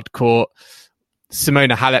on a hard court.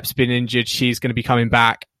 Simona Halep's been injured. She's going to be coming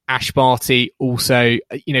back. Ash Barty also,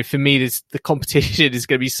 for me, the competition is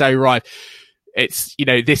going to be so rife. It's,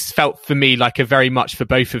 this felt for me like a very much for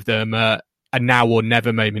both of them, a now or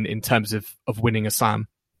never moment in terms of winning a slam.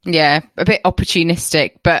 Yeah, a bit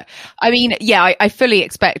opportunistic, but I mean, yeah, I fully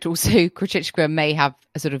expect also Krejcikova may have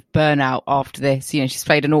a sort of burnout after this. She's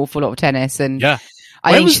played an awful lot of tennis, and yeah.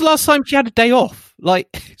 When was the last time she had a day off?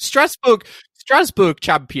 Like Strasbourg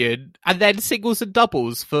champion, and then singles and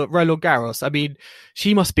doubles for Roland Garros. I mean,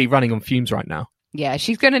 she must be running on fumes right now. Yeah,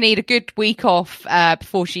 she's going to need a good week off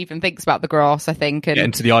before she even thinks about the grass, I think. And get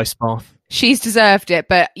into the ice bath. She's deserved it,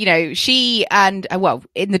 but she and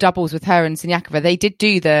in the doubles with her and Siniakova, they did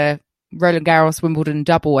do the Roland Garros Wimbledon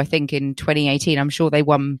double, I think, in 2018. I'm sure they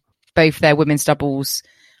won both their women's doubles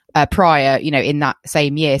prior, in that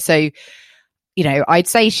same year. So, I'd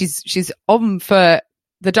say she's on for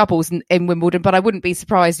the doubles in Wimbledon, but I wouldn't be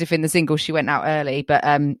surprised if in the singles she went out early. But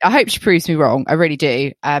I hope she proves me wrong. I really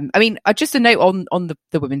do. Just a note on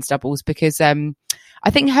the women's doubles, because I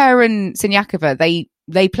think her and Siniakova,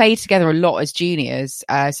 they played together a lot as juniors.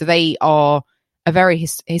 So they are a very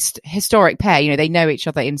historic pair. They know each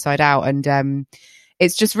other inside out. And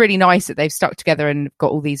it's just really nice that they've stuck together and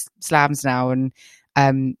got all these slams now. And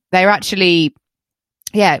they're actually,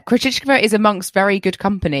 Krejcikova is amongst very good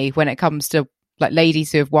company when it comes to like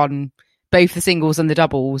ladies who have won both the singles and the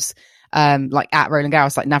doubles, like at Roland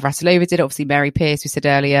Garros, like Navratilova did, obviously Mary Pierce, we said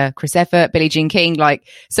earlier, Chris Evert, Billie Jean King,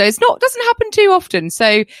 so doesn't happen too often.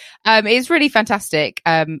 So, it's really fantastic.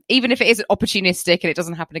 Even if it isn't opportunistic and it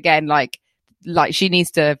doesn't happen again, like she needs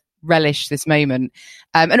to relish this moment.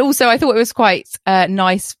 And also I thought it was quite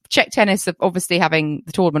nice, Czech tennis obviously having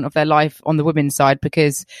the tournament of their life on the women's side,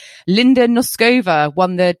 because Linda Noskova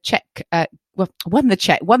won the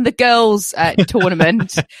girls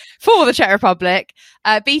tournament for the Czech Republic,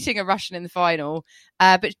 beating a Russian in the final.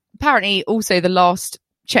 But apparently also the last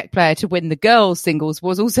Czech player to win the girls singles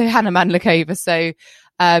was also Hana Mandlikova. So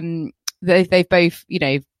they've both,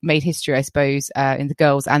 made history, I suppose, in the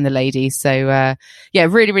girls and the ladies. So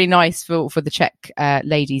really, really nice for the Czech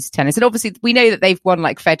ladies tennis. And obviously we know that they've won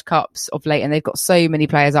like Fed Cups of late, and they've got so many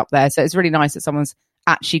players up there. So it's really nice that someone's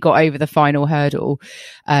actually got over the final hurdle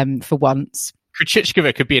for once.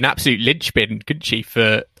 Krejcikova could be an absolute linchpin, couldn't she,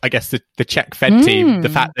 for, I guess, the Czech Fed team. The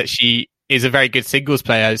fact that she is a very good singles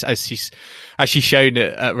player, as she's shown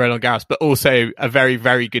at Roland Garros, but also a very,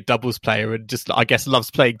 very good doubles player, and just, I guess, loves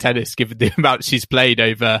playing tennis given the amount she's played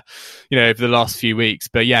over the last few weeks.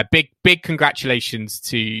 But yeah, big congratulations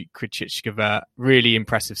to Krejcikova. Really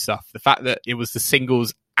impressive stuff. The fact that it was the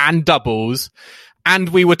singles and doubles, and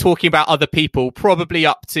we were talking about other people probably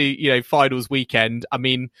up to, finals weekend. I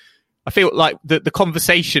mean, I feel like the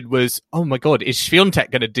conversation was, oh my God, is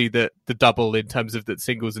Swiatek going to do the double in terms of the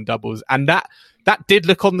singles and doubles? And that did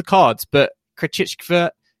look on the cards, but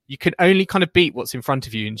Krejcikova, you can only kind of beat what's in front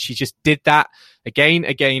of you. And she just did that again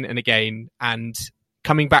and again. And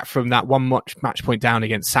coming back from that one match point down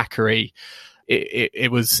against Sakkari,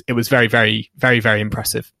 it was very, very, very, very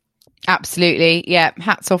impressive. Absolutely. Yeah.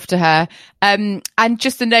 Hats off to her. And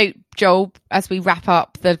just a note, Joel, as we wrap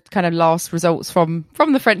up the kind of last results from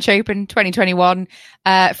the French Open 2021,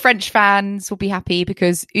 French fans will be happy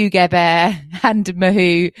because Hugues and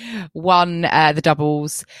Mahut won the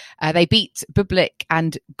doubles. They beat Bublik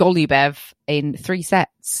and Golubev in 3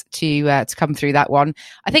 sets to come through that one.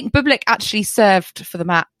 I think Bublik actually served for the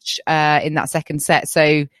match in that second set.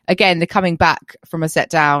 So again, they're coming back from a set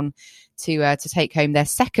down to take home their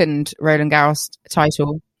second Roland Garros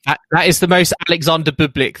title. That is the most Alexander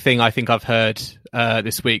Bublik thing I think I've heard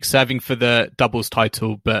this week, serving for the doubles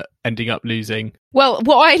title but ending up losing. Well,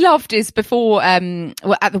 what I loved is before at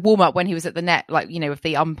the warm-up when he was at the net, like, with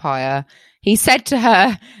the umpire, he said to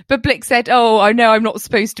her, Bublik said, "Oh, I know I'm not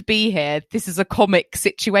supposed to be here. This is a comic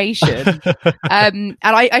situation." And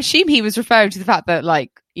I assume he was referring to the fact that,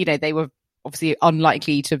 they were obviously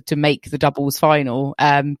unlikely to make the doubles final.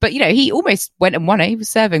 But, he almost went and won it. He was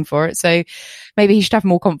serving for it. So maybe he should have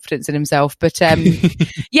more confidence in himself. But,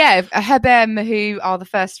 yeah, Herbert, who are the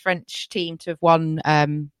first French team to have won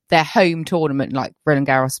their home tournament, like Roland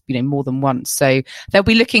Garros, more than once. So they'll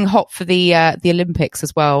be looking hot for the Olympics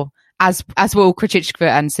as well. As will Krejcikova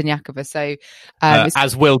and Siniakova. So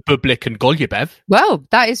as will Bublik and Golubev. Well,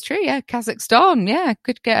 that is true. Yeah, Kazakhstan. Yeah,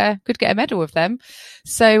 could get a medal with them.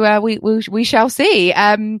 So we shall see.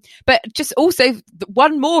 But just also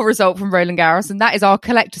one more result from Roland Garros, and that is our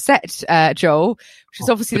collector set, Joel, which is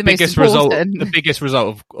obviously the most important. The biggest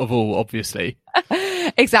result of all, obviously.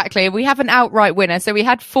 Exactly. We have an outright winner. So we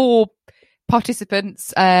had 4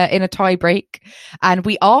 participants in a tie break, and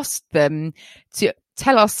we asked them to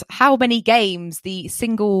tell us how many games the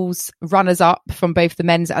singles runners-up from both the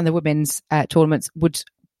men's and the women's tournaments would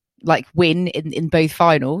win in both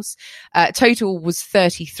finals. Total was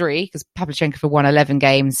 33 because Pavlyuchenkova won 11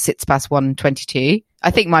 games, Tsitsipas won 22. I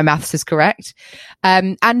think my maths is correct.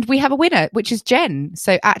 And we have a winner, which is Jen.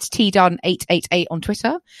 So at TDunn888 on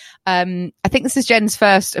Twitter. I think this is Jen's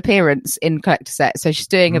first appearance in Collector Set. So she's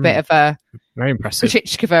doing a bit of a very impressive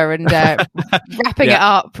Krejcikova and wrapping it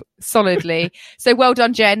up solidly. So well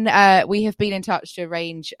done, Jen. We have been in touch to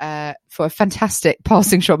arrange for a fantastic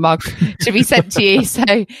passing shot mug to be sent to you.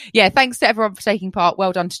 So yeah, thanks to everyone for taking part.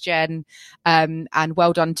 Well done to Jen. And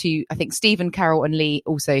well done to, I think, Stephen, Carol and Lee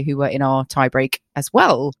also, who were in our tiebreak as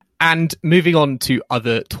well. And moving on to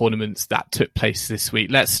other tournaments that took place this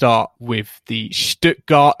week, let's start with the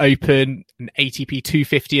Stuttgart Open, an ATP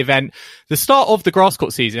 250 event. The start of the grass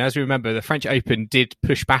court season, as we remember, the French Open did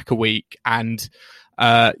push back a week, and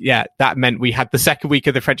that meant we had the second week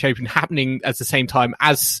of the French Open happening at the same time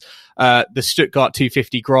as the Stuttgart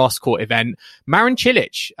 250 grass court event. Marin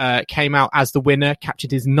Cilic came out as the winner,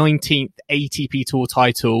 captured his 19th ATP Tour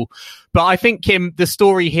title. But I think, Kim, the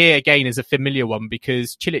story here again is a familiar one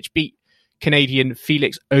because Cilic beat Canadian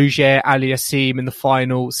Felix Auger-Aliassime in the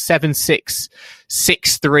final 7-6,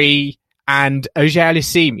 6-3. And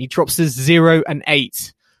Auger-Aliassime, he drops to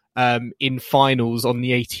 0-8 in finals on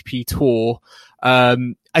the ATP Tour.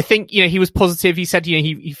 I think, he was positive. He said,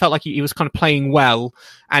 he felt like he was kind of playing well.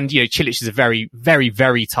 And, Cilic is a very, very,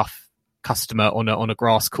 very tough customer on a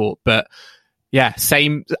grass court. But yeah,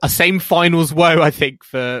 same finals woe, I think,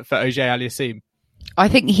 for Auger-Aliassime. I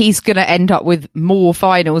think he's going to end up with more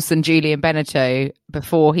finals than Julian Benneteau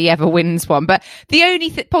before he ever wins one. But the only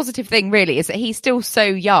positive thing really is that he's still so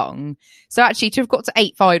young. So actually to have got to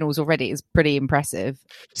 8 finals already is pretty impressive.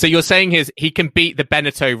 So you're saying he can beat the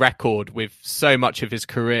Benneteau record with so much of his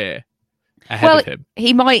career ahead of him?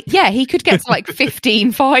 He might, he could get to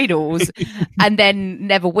 15 finals and then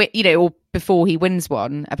never win, or before he wins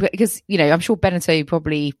one. Because, I'm sure Benneteau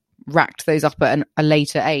probably racked those up at a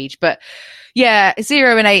later age. But yeah,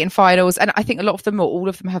 0-8 in finals. And I think a lot of them, or all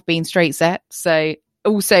of them, have been straight sets. So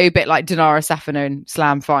also a bit like Dinara Safino in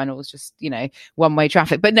Slam finals, just, one-way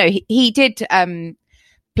traffic. But no, he did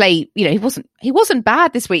play, he wasn't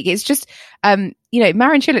bad this week. It's just, Marin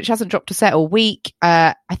Cilic hasn't dropped a set all week.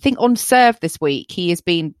 I think on serve this week, he has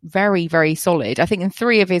been very, very solid. I think in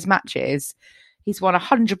 3 of his matches, he's won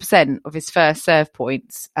 100% of his first serve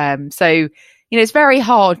points. So, it's very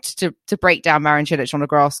hard to break down Marin Cilic on a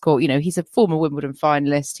grass court. He's a former Wimbledon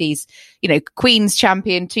finalist. He's, Queen's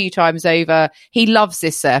champion 2 times over. He loves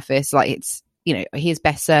this surface. It's, his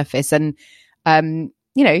best surface. And,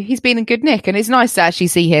 he's been in good nick. And it's nice to actually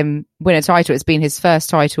see him win a title. It's been his first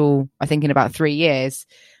title, I think, in about 3 years.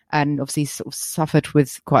 And obviously sort of suffered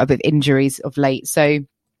with quite a bit of injuries of late. So,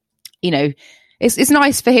 it's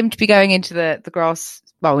nice for him to be going into the grass,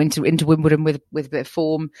 into Wimbledon with a bit of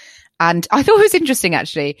form. And I thought it was interesting,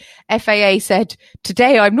 actually. FAA said,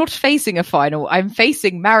 today I'm not facing a final. I'm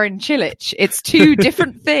facing Marin Cilic. It's two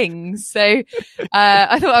different things. So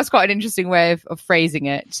I thought that was quite an interesting way of phrasing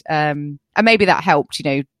it. And maybe that helped,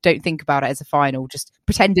 don't think about it as a final. Just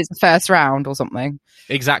pretend it's the first round or something.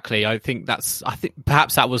 Exactly. I think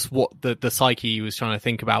perhaps that was what the psyche was trying to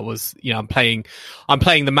think about was, I'm playing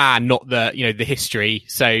the man, not the history.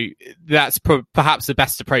 So that's perhaps the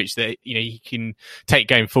best approach that, he can take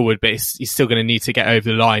going forward, but he's still going to need to get over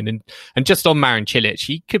the line. And just on Marin Cilic,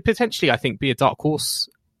 he could potentially, I think, be a dark horse,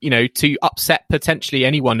 to upset potentially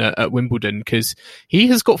anyone at Wimbledon, because he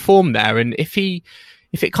has got form there. And if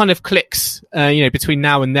it kind of clicks, between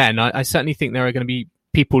now and then, I certainly think there are going to be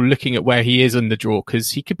people looking at where he is in the draw,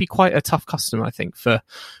 because he could be quite a tough customer, I think, for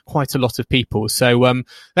quite a lot of people. So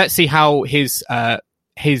let's see how his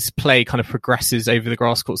play kind of progresses over the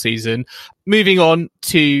grass court season. Moving on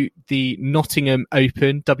to the Nottingham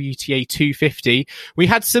Open WTA 250, we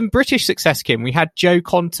had some British success, Kim. We had Jo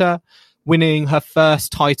Konta winning her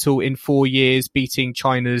first title in 4 years, beating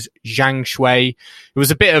China's Zhang Shui. It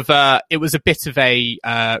was a bit of a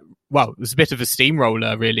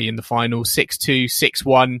steamroller, really, in the final. 6-2,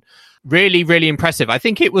 6-1. Really, really impressive. I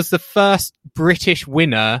think it was the first British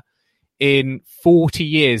winner in 40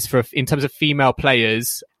 years in terms of female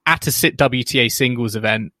players at a WTA singles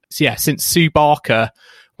event. So yeah, since Sue Barker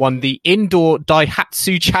won the indoor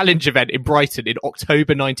Daihatsu Challenge event in Brighton in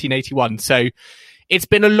October 1981. So it's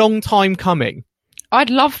been a long time coming. I'd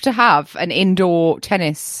love to have an indoor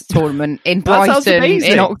tennis tournament in Brighton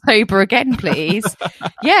in October again, please.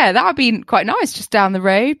 Yeah, that would be quite nice, just down the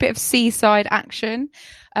road, bit of seaside action.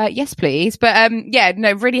 Yes, please. But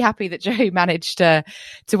really happy that Jo managed to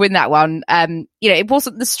win that one. It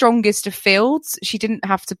wasn't the strongest of fields. She didn't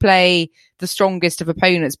have to play the strongest of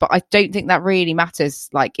opponents, but I don't think that really matters.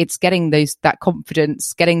 Like, it's getting that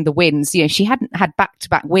confidence, getting the wins. She hadn't had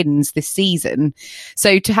back-to-back wins this season.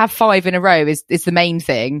 So to have 5 in a row is the main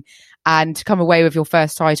thing, and to come away with your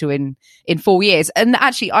first title in 4 years. And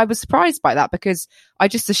actually, I was surprised by that, because I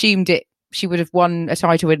just assumed she would have won a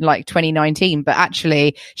title in like 2019, but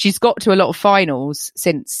actually she's got to a lot of finals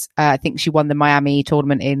since I think she won the Miami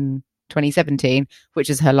tournament in 2017, which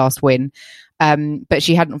is her last win. But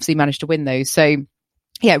she hadn't obviously managed to win those. So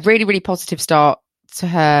yeah, really, really positive start to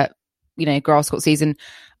her, grass court season.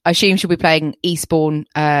 I assume she'll be playing Eastbourne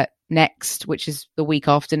next, which is the week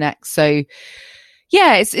after next. So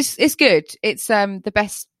yeah, it's good. It's the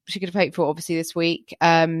best she could have hoped for, obviously, this week.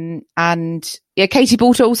 And yeah, Katie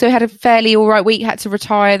Boulter also had a fairly all right week, had to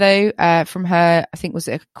retire though, from her, I think was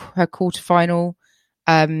it her quarterfinal.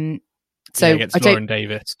 So against Lauren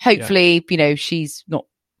Davis. Hopefully, she's not,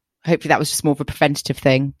 hopefully that was just more of a preventative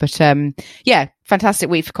thing. But yeah, fantastic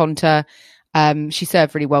week for Konta. She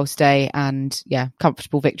served really well today, and yeah,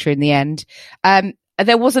 comfortable victory in the end.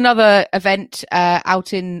 There was another event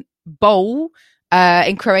out in Bowl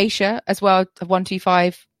in Croatia as well, a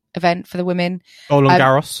 125 event for the women. Bolan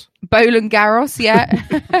Garros,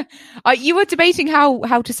 yeah. You were debating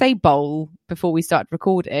how to say bowl before we started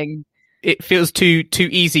recording. It feels too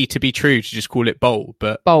easy to be true to just call it bowl,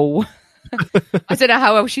 but bowl. I don't know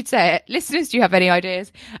how else you'd say it. Listeners, do you have any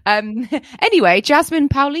ideas? Anyway, Jasmine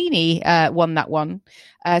Paolini won that one.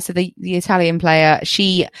 So the Italian player,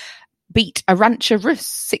 she beat Arantxa Rus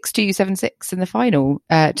 6-2, 7-6 in the final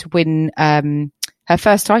to win her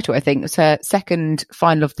first title. I think it was her second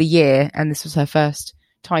final of the year, and this was her first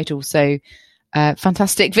title. So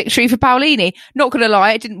fantastic victory for Paolini. Not going to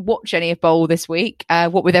lie, I didn't watch any of Bowl this week,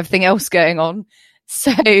 what with everything else going on.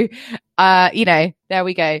 So, there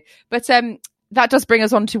we go. But that does bring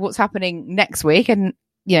us on to what's happening next week. And,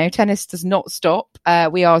 tennis does not stop.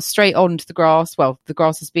 We are straight on to the grass. Well, the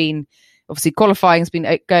grass has been, obviously qualifying has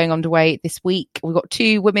been going underway this week. We've got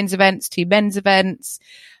 2 women's events, 2 men's events.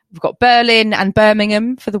 We've got Berlin and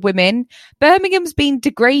Birmingham for the women. Birmingham's been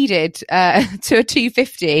degraded to a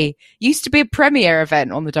 250. Used to be a premier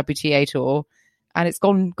event on the WTA tour, and it's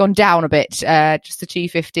gone down a bit, just a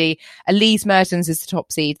 250. Elise Mertens is the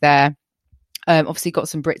top seed there. Obviously got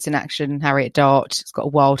some Brits in action. Harriet Dart has got a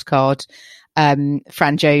wild card.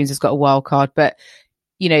 Fran Jones has got a wild card. But,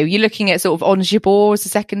 you're looking at sort of Ons Jabeur as the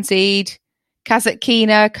second seed.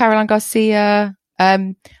 Kasatkina, Caroline Garcia.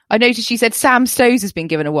 I noticed she said Sam Stosur has been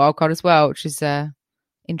given a wild card as well, which is an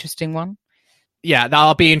interesting one. Yeah,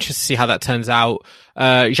 I'll be interested to see how that turns out.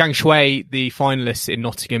 Zhang Shui, the finalist in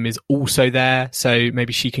Nottingham, is also there, so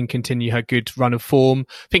maybe she can continue her good run of form.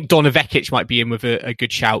 I think Donna Vekic might be in with a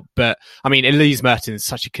good shout, but I mean, Elise Mertens is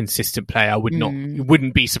such a consistent player. I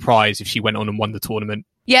wouldn't be surprised if she went on and won the tournament.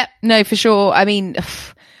 Yeah, no, for sure. I mean,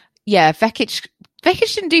 yeah, Vekic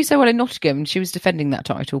Vekic didn't do so well in Nottingham. She was defending that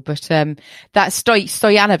title, but that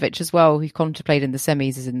Stojanovic as well, who contemplated in the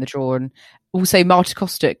semis, is in the draw, and also Marta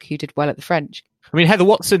Kostiuk, who did well at the French. I mean, Heather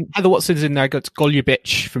Watson's in there. Got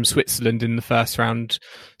Golubich from Switzerland in the first round,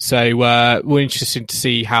 so we're interested to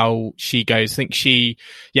see how she goes. I think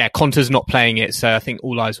Konta's not playing it, so I think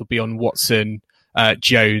all eyes will be on Watson,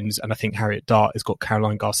 Jones, and I think Harriet Dart has got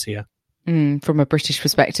Caroline Garcia. From a British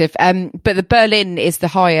perspective. But the Berlin is the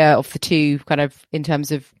higher of the two, kind of in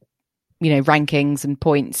terms of, rankings and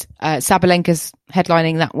points. Sabalenka's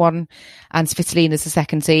headlining that one, and Svitolina's the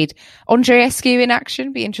second seed. Andreescu in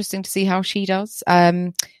action, be interesting to see how she does.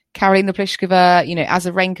 Karolina Pliskova,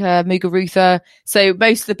 Azarenka, Muguruza. So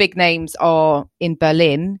most of the big names are in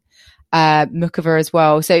Berlin. Mukova as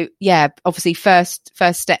well. So yeah, obviously first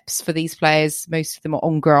steps for these players. Most of them are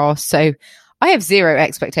on grass. So I have zero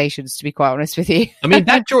expectations, to be quite honest with you. I mean,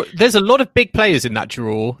 that draw, there's a lot of big players in that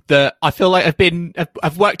draw that I feel like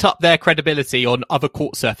have worked up their credibility on other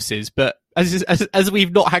court surfaces, but as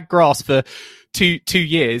we've not had grass for two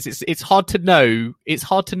years, it's hard to know. It's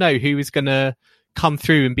hard to know who is going to come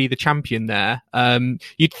through and be the champion there.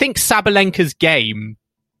 You'd think Sabalenka's game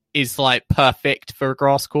is like perfect for a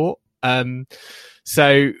grass court.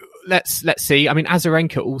 So let's see. I mean,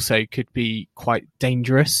 Azarenka also could be quite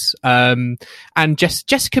dangerous. And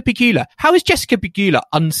Jessica Pegula. How is Jessica Pegula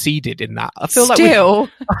unseeded in that? I feel still.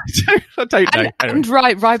 Like I don't know. And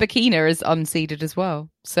Rybakina is unseeded as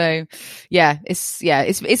well. So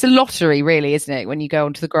it's a lottery, really, isn't it? When you go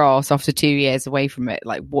onto the grass after 2 years away from it,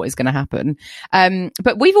 like what is going to happen?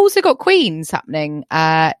 But we've also got Queens happening,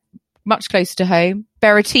 much closer to home.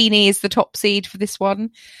 Berrettini is the top seed for this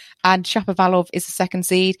one, and Shapovalov is the second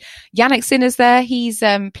seed. Yannick Sinner's there. He's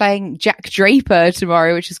playing Jack Draper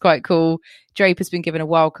tomorrow, which is quite cool. Draper's been given a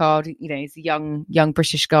wild card. He's a young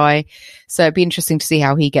British guy. So it'd be interesting to see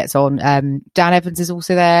how he gets on. Dan Evans is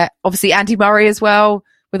also there. Obviously, Andy Murray as well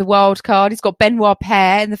with a wild card. He's got Benoit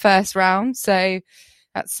Paire in the first round. So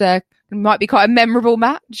that's might be quite a memorable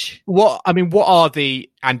match. What are the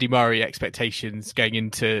Andy Murray expectations going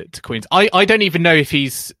into Queens? I don't even know if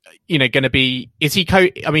he's going to be. Is he?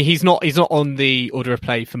 He's not on the order of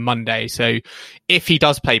play for Monday. So if he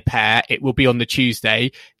does play pair, it will be on the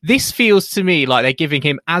Tuesday. This feels to me like they're giving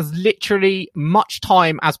him as literally much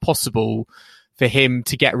time as possible for him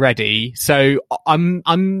to get ready. So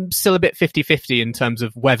I'm still a bit 50-50 in terms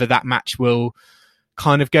of whether that match will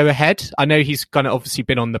kind of go ahead. I know he's kind of obviously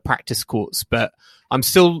been on the practice courts, but I'm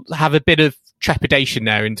still have a bit of trepidation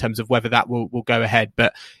there in terms of whether that will go ahead.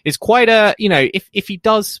 But it's quite a, if he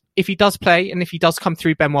does play, and if he does come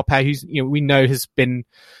through Benoit Paire, who's, we know has been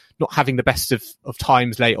not having the best of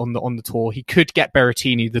times late on the tour, he could get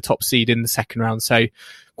Berrettini the top seed in the second round. So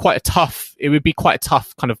it would be quite a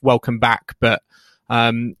tough kind of welcome back, but I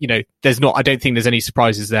don't think there's any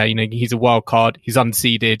surprises there. He's a wild card. He's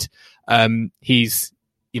unseeded.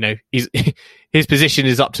 His position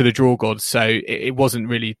is up to the draw gods. So it wasn't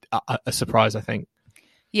really a surprise, I think.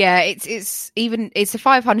 Yeah, it's a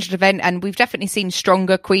 500 event, and we've definitely seen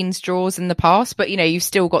stronger Queen's draws in the past, but you've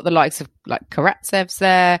still got the likes of like Karatsev's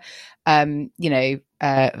there, Fognini,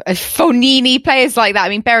 players like that. I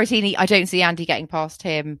mean, Berrettini, I don't see Andy getting past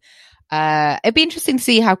him. It'd be interesting to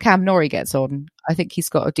see how Cam Norrie gets on. I think he's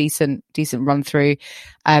got a decent run through.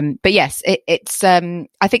 But yes, it's I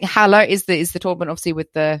think Halle is the tournament, obviously,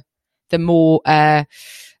 with the more high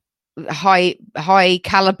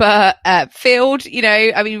caliber field.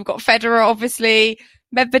 We've got Federer, obviously,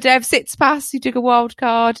 Medvedev, Tsitsipas, who took a wild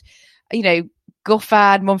card.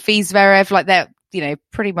 Goffin, Monfils, Zverev, like they're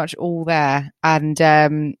pretty much all there. And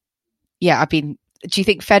do you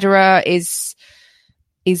think Federer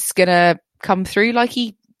is gonna come through like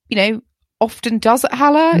he often does at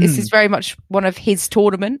Halle? This is very much one of his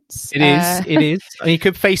tournaments. It is. He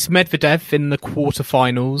could face Medvedev in the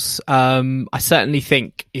quarterfinals. I certainly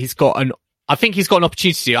think he's got an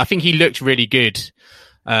opportunity. I think he looked really good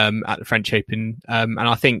at the French Open, and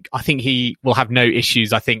I think he will have no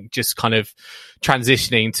issues. I think just kind of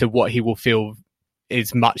transitioning to what he will feel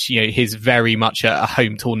is much, he's very much a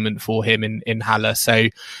home tournament for him in Halle. So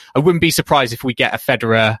I wouldn't be surprised if we get a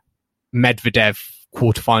Federer Medvedev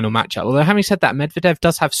quarterfinal matchup. Although having said that, Medvedev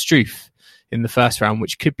does have Struff in the first round,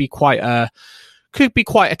 which could be quite a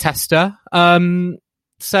tester.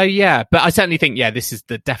 So yeah, but I certainly think this is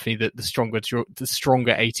definitely the stronger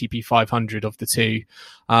ATP 500 of the two.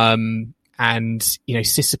 And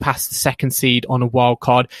Tsitsipas, the second seed on a wild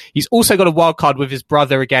card. He's also got a wild card with his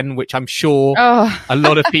brother again, which I'm sure a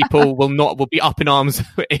lot of people will be up in arms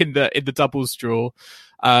in the doubles draw.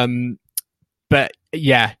 But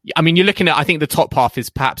yeah, I mean, you're looking at, I think the top half is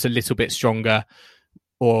perhaps a little bit stronger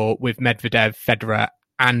or with Medvedev, Federer,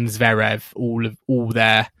 and Zverev all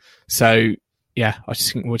there. So yeah, I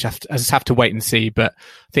just think we'll just have to wait and see. But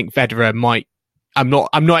I think Federer might. I'm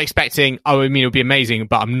not expecting. I mean, it'll be amazing,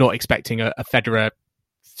 but I'm not expecting a Federer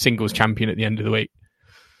singles champion at the end of the week.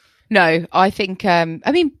 No, I think.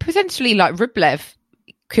 Potentially like Rublev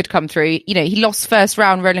could come through. You know, he lost first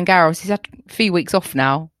round Roland Garros. He's had a few weeks off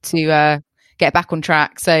now to get back on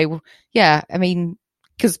track. So yeah, I mean,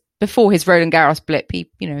 because before his Roland Garros blip, he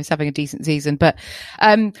is having a decent season. But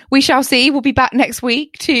we shall see. We'll be back next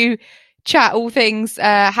week to chat all things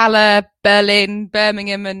Halle, Berlin,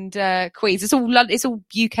 Birmingham, and Queens. It's all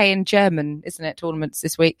UK and German, isn't it? Tournaments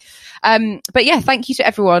this week. But yeah, thank you to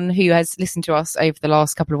everyone who has listened to us over the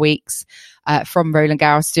last couple of weeks from Roland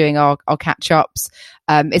Garros doing our catch ups.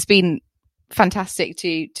 It's been fantastic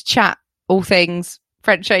to chat all things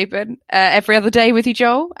French Open every other day with you,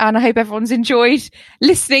 Joel, and I hope everyone's enjoyed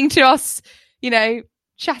listening to us.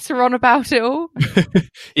 Chatter on about it all.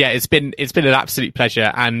 Yeah, it's been an absolute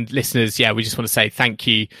pleasure. And listeners, yeah, we just want to say thank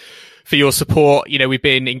you for your support. We've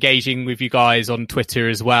been engaging with you guys on Twitter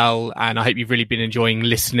as well, and I hope you've really been enjoying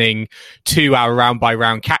listening to our round by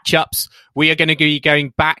round catch ups. We are going to be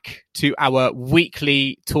going back to our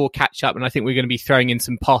weekly tour catch up, and I think we're going to be throwing in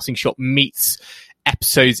some passing shot meets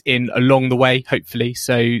episodes in along the way, hopefully,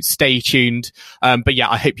 so stay tuned. But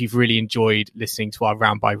yeah, I hope you've really enjoyed listening to our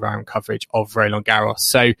round by round coverage of Roland Garros.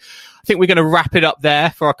 So I think we're going to wrap it up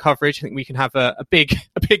there for our coverage. I think we can have a big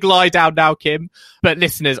lie down now, Kim. But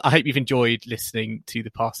listeners, I hope you've enjoyed listening to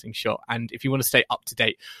the passing shot, and if you want to stay up to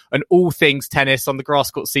date on all things tennis on the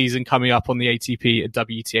grass court season coming up on the ATP and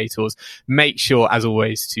WTA tours, make sure as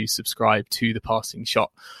always to subscribe to the passing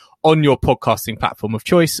shot on your podcasting platform of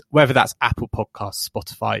choice, whether that's Apple Podcasts,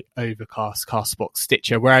 Spotify, Overcast, Castbox,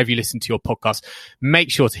 Stitcher, wherever you listen to your podcast.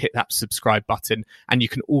 Make sure to hit that subscribe button, and you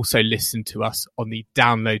can also listen to us on the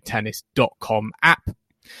downloadtennis.com app.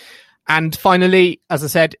 And finally, as I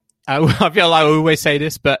said, I feel like I always say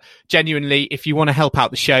this, but genuinely, if you want to help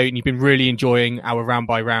out the show and you've been really enjoying our round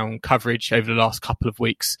by round coverage over the last couple of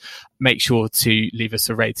weeks, make sure to leave us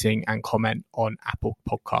a rating and comment on Apple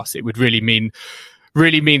Podcasts. It would really mean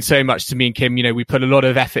so much to me and Kim. We put a lot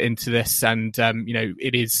of effort into this, and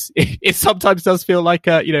it sometimes does feel like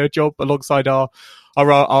a job alongside our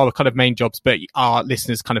kind of main jobs, but our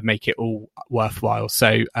listeners kind of make it all worthwhile.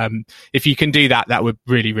 So if you can do that, that would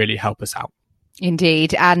really, really help us out.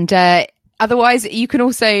 Indeed. And otherwise, you can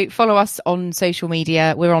also follow us on social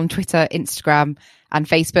media. We're on Twitter, Instagram, and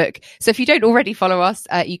Facebook. So if you don't already follow us,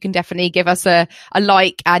 you can definitely give us a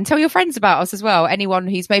like and tell your friends about us as well. Anyone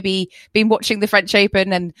who's maybe been watching the French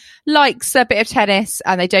Open and likes a bit of tennis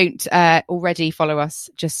and they don't already follow us,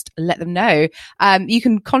 just let them know. You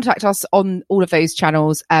can contact us on all of those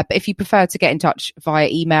channels. But if you prefer to get in touch via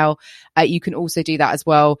email, you can also do that as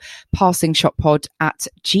well.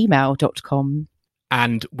 passingshotpod@gmail.com.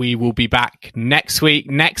 And we will be back next week,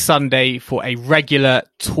 next Sunday, for a regular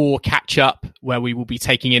tour catch-up where we will be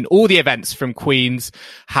taking in all the events from Queens,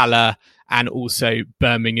 Halle, and also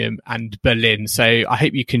Birmingham and Berlin. So I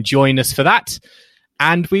hope you can join us for that,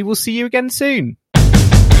 and we will see you again soon.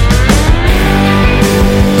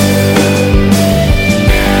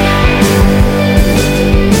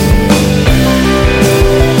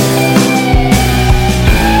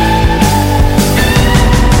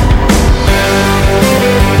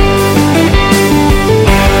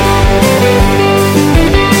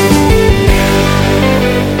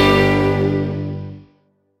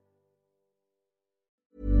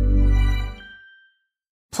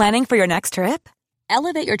 Planning for your next trip?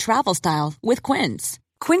 Elevate your travel style with Quince.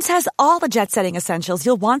 Quince has all the jet-setting essentials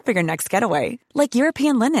you'll want for your next getaway, like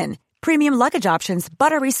European linen, premium luggage options,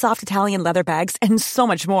 buttery soft Italian leather bags, and so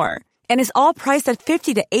much more. And is all priced at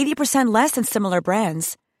 50 to 80% less than similar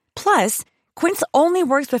brands. Plus, Quince only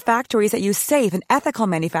works with factories that use safe and ethical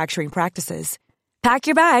manufacturing practices. Pack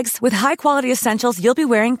your bags with high-quality essentials you'll be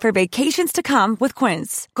wearing for vacations to come with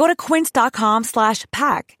Quince. Go to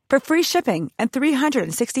quince.com/pack for free shipping and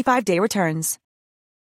 365-day returns.